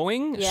still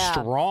going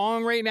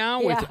strong right now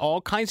with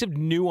all kinds of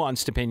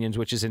nuanced opinions,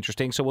 which is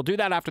interesting. So we'll do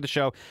that after the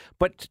show.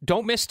 But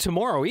don't miss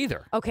tomorrow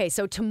either. Okay,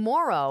 so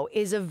tomorrow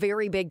is a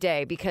very big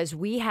day because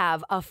we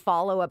have a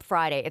follow-up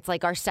Friday. It's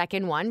like our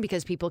second one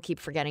because people keep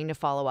forgetting to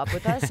follow up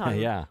with us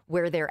on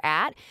where they're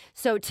at.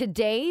 So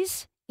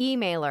today's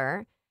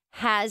emailer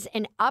has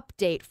an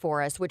update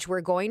for us, which we're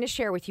going to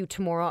share with you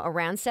tomorrow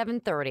around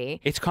 7:30.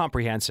 It's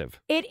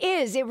comprehensive. It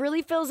is. It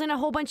really fills in a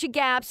whole bunch of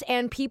gaps,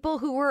 and people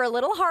who were a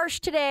little harsh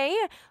today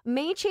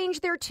may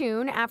change their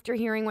tune after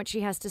hearing what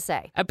she has to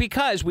say.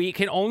 Because we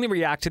can only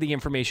react to the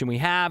information we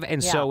have,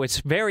 and so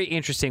it's very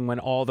interesting when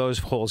all those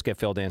holes get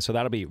filled in. So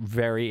that'll be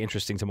very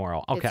interesting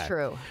tomorrow. Okay. It's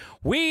true.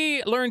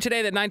 We learned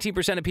today that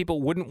 19% of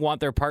people wouldn't want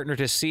their partner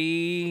to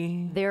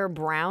see their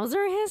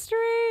browser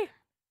history.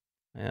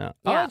 Yeah.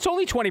 Oh, it's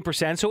only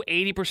 20%, so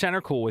 80%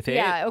 are cool with it.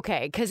 Yeah,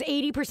 okay, because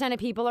 80% of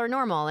people are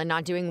normal and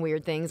not doing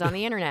weird things on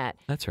the internet.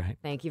 That's right.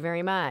 Thank you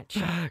very much.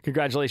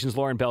 Congratulations,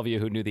 Lauren Bellevue,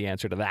 who knew the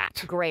answer to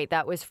that. Great.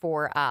 That was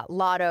for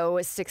Lotto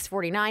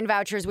 649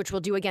 vouchers, which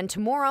we'll do again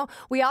tomorrow.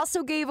 We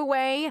also gave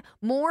away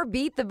more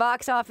Beat the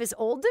Box Office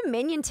Old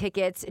Dominion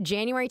tickets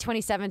January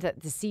 27th at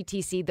the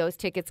CTC. Those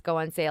tickets go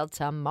on sale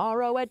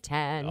tomorrow at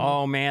 10.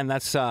 Oh, man,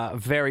 that's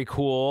very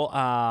cool.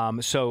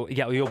 So,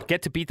 you'll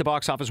get to Beat the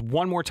Box Office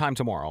one more time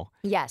tomorrow.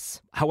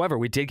 Yes. However,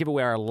 we did give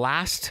away our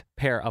last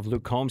pair of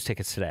Luke Combs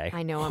tickets today.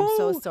 I know. I'm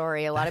so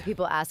sorry. A lot of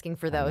people asking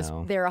for those.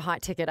 They're a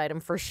hot ticket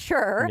item for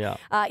sure. Yeah.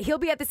 He'll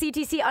be at the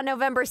CTC on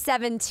November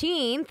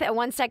 17th.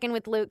 1 Second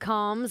with Luke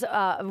Combs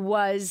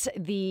was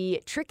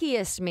the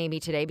trickiest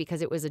maybe today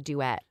because it was a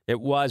duet. It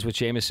was with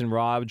Jameson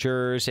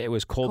Rogers. It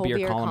was Cold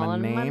Beer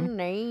Calling My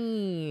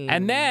Name.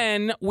 And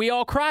then we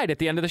all cried at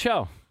the end of the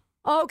show.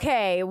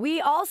 Okay, we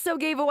also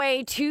gave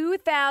away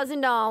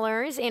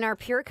 $2,000 in our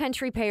Pure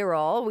Country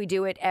payroll. We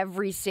do it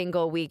every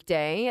single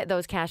weekday.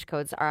 Those cash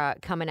codes are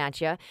coming at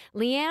you.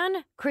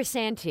 Leanne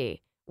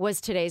Crisanti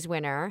was today's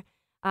winner,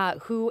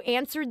 who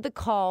answered the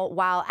call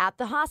while at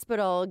the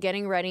hospital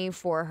getting ready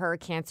for her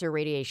cancer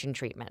radiation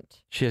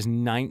treatment. She has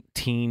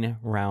 19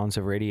 rounds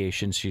of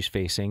radiation she's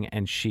facing,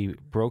 and she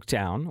broke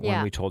down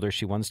when we told her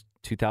she won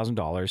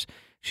 $2,000.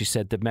 She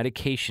said the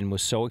medication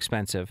was so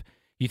expensive.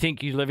 You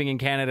think you're living in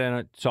Canada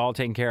and it's all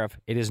taken care of.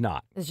 It is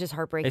not. It's just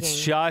heartbreaking.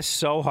 It's just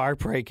so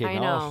heartbreaking. I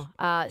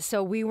know.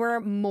 So we were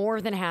more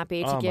than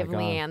happy to give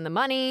Leanne the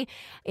money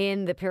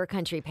in the Pure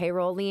Country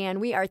payroll. Leanne,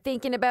 we are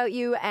thinking about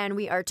you and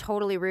we are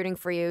totally rooting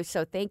for you.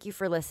 So thank you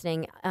for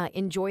listening.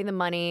 Enjoy the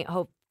money.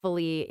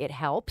 Hopefully it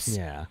helps.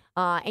 Yeah.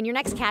 And your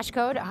next cash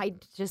code, I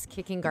just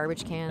kicking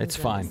garbage cans. It's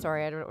fine.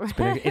 Sorry, I don't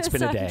know. It's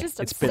been a day. Just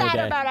it's been a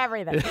day. about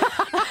everything.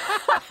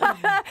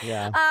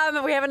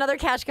 Yeah. We have another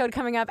cash code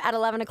coming up at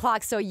 11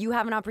 o'clock, so you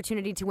have an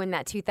opportunity to win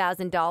that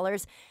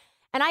 $2,000.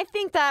 And I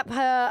think that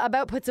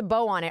about puts a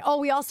bow on it. Oh,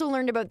 we also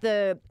learned about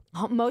the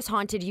most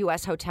haunted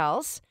U.S.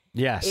 hotels.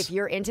 Yes. If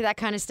you're into that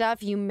kind of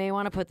stuff, you may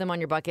want to put them on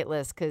your bucket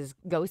list because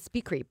ghosts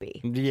be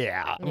creepy.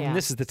 Yeah.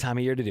 This is the time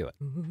of year to do it.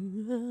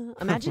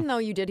 Imagine, though,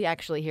 you did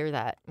actually hear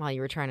that while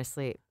you were trying to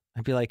sleep.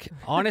 I'd be like,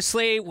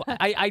 honestly,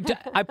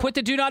 I put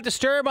the do not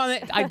disturb on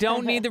it. I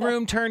don't need the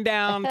room turned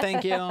down.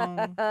 Thank you.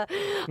 All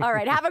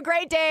right. Have a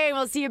great day.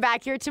 We'll see you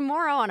back here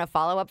tomorrow on a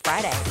follow-up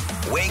Friday.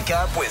 Wake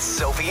up with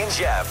Sophie and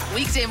Jeff.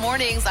 Weekday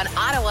mornings on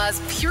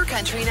Ottawa's Pure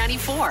Country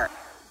 94.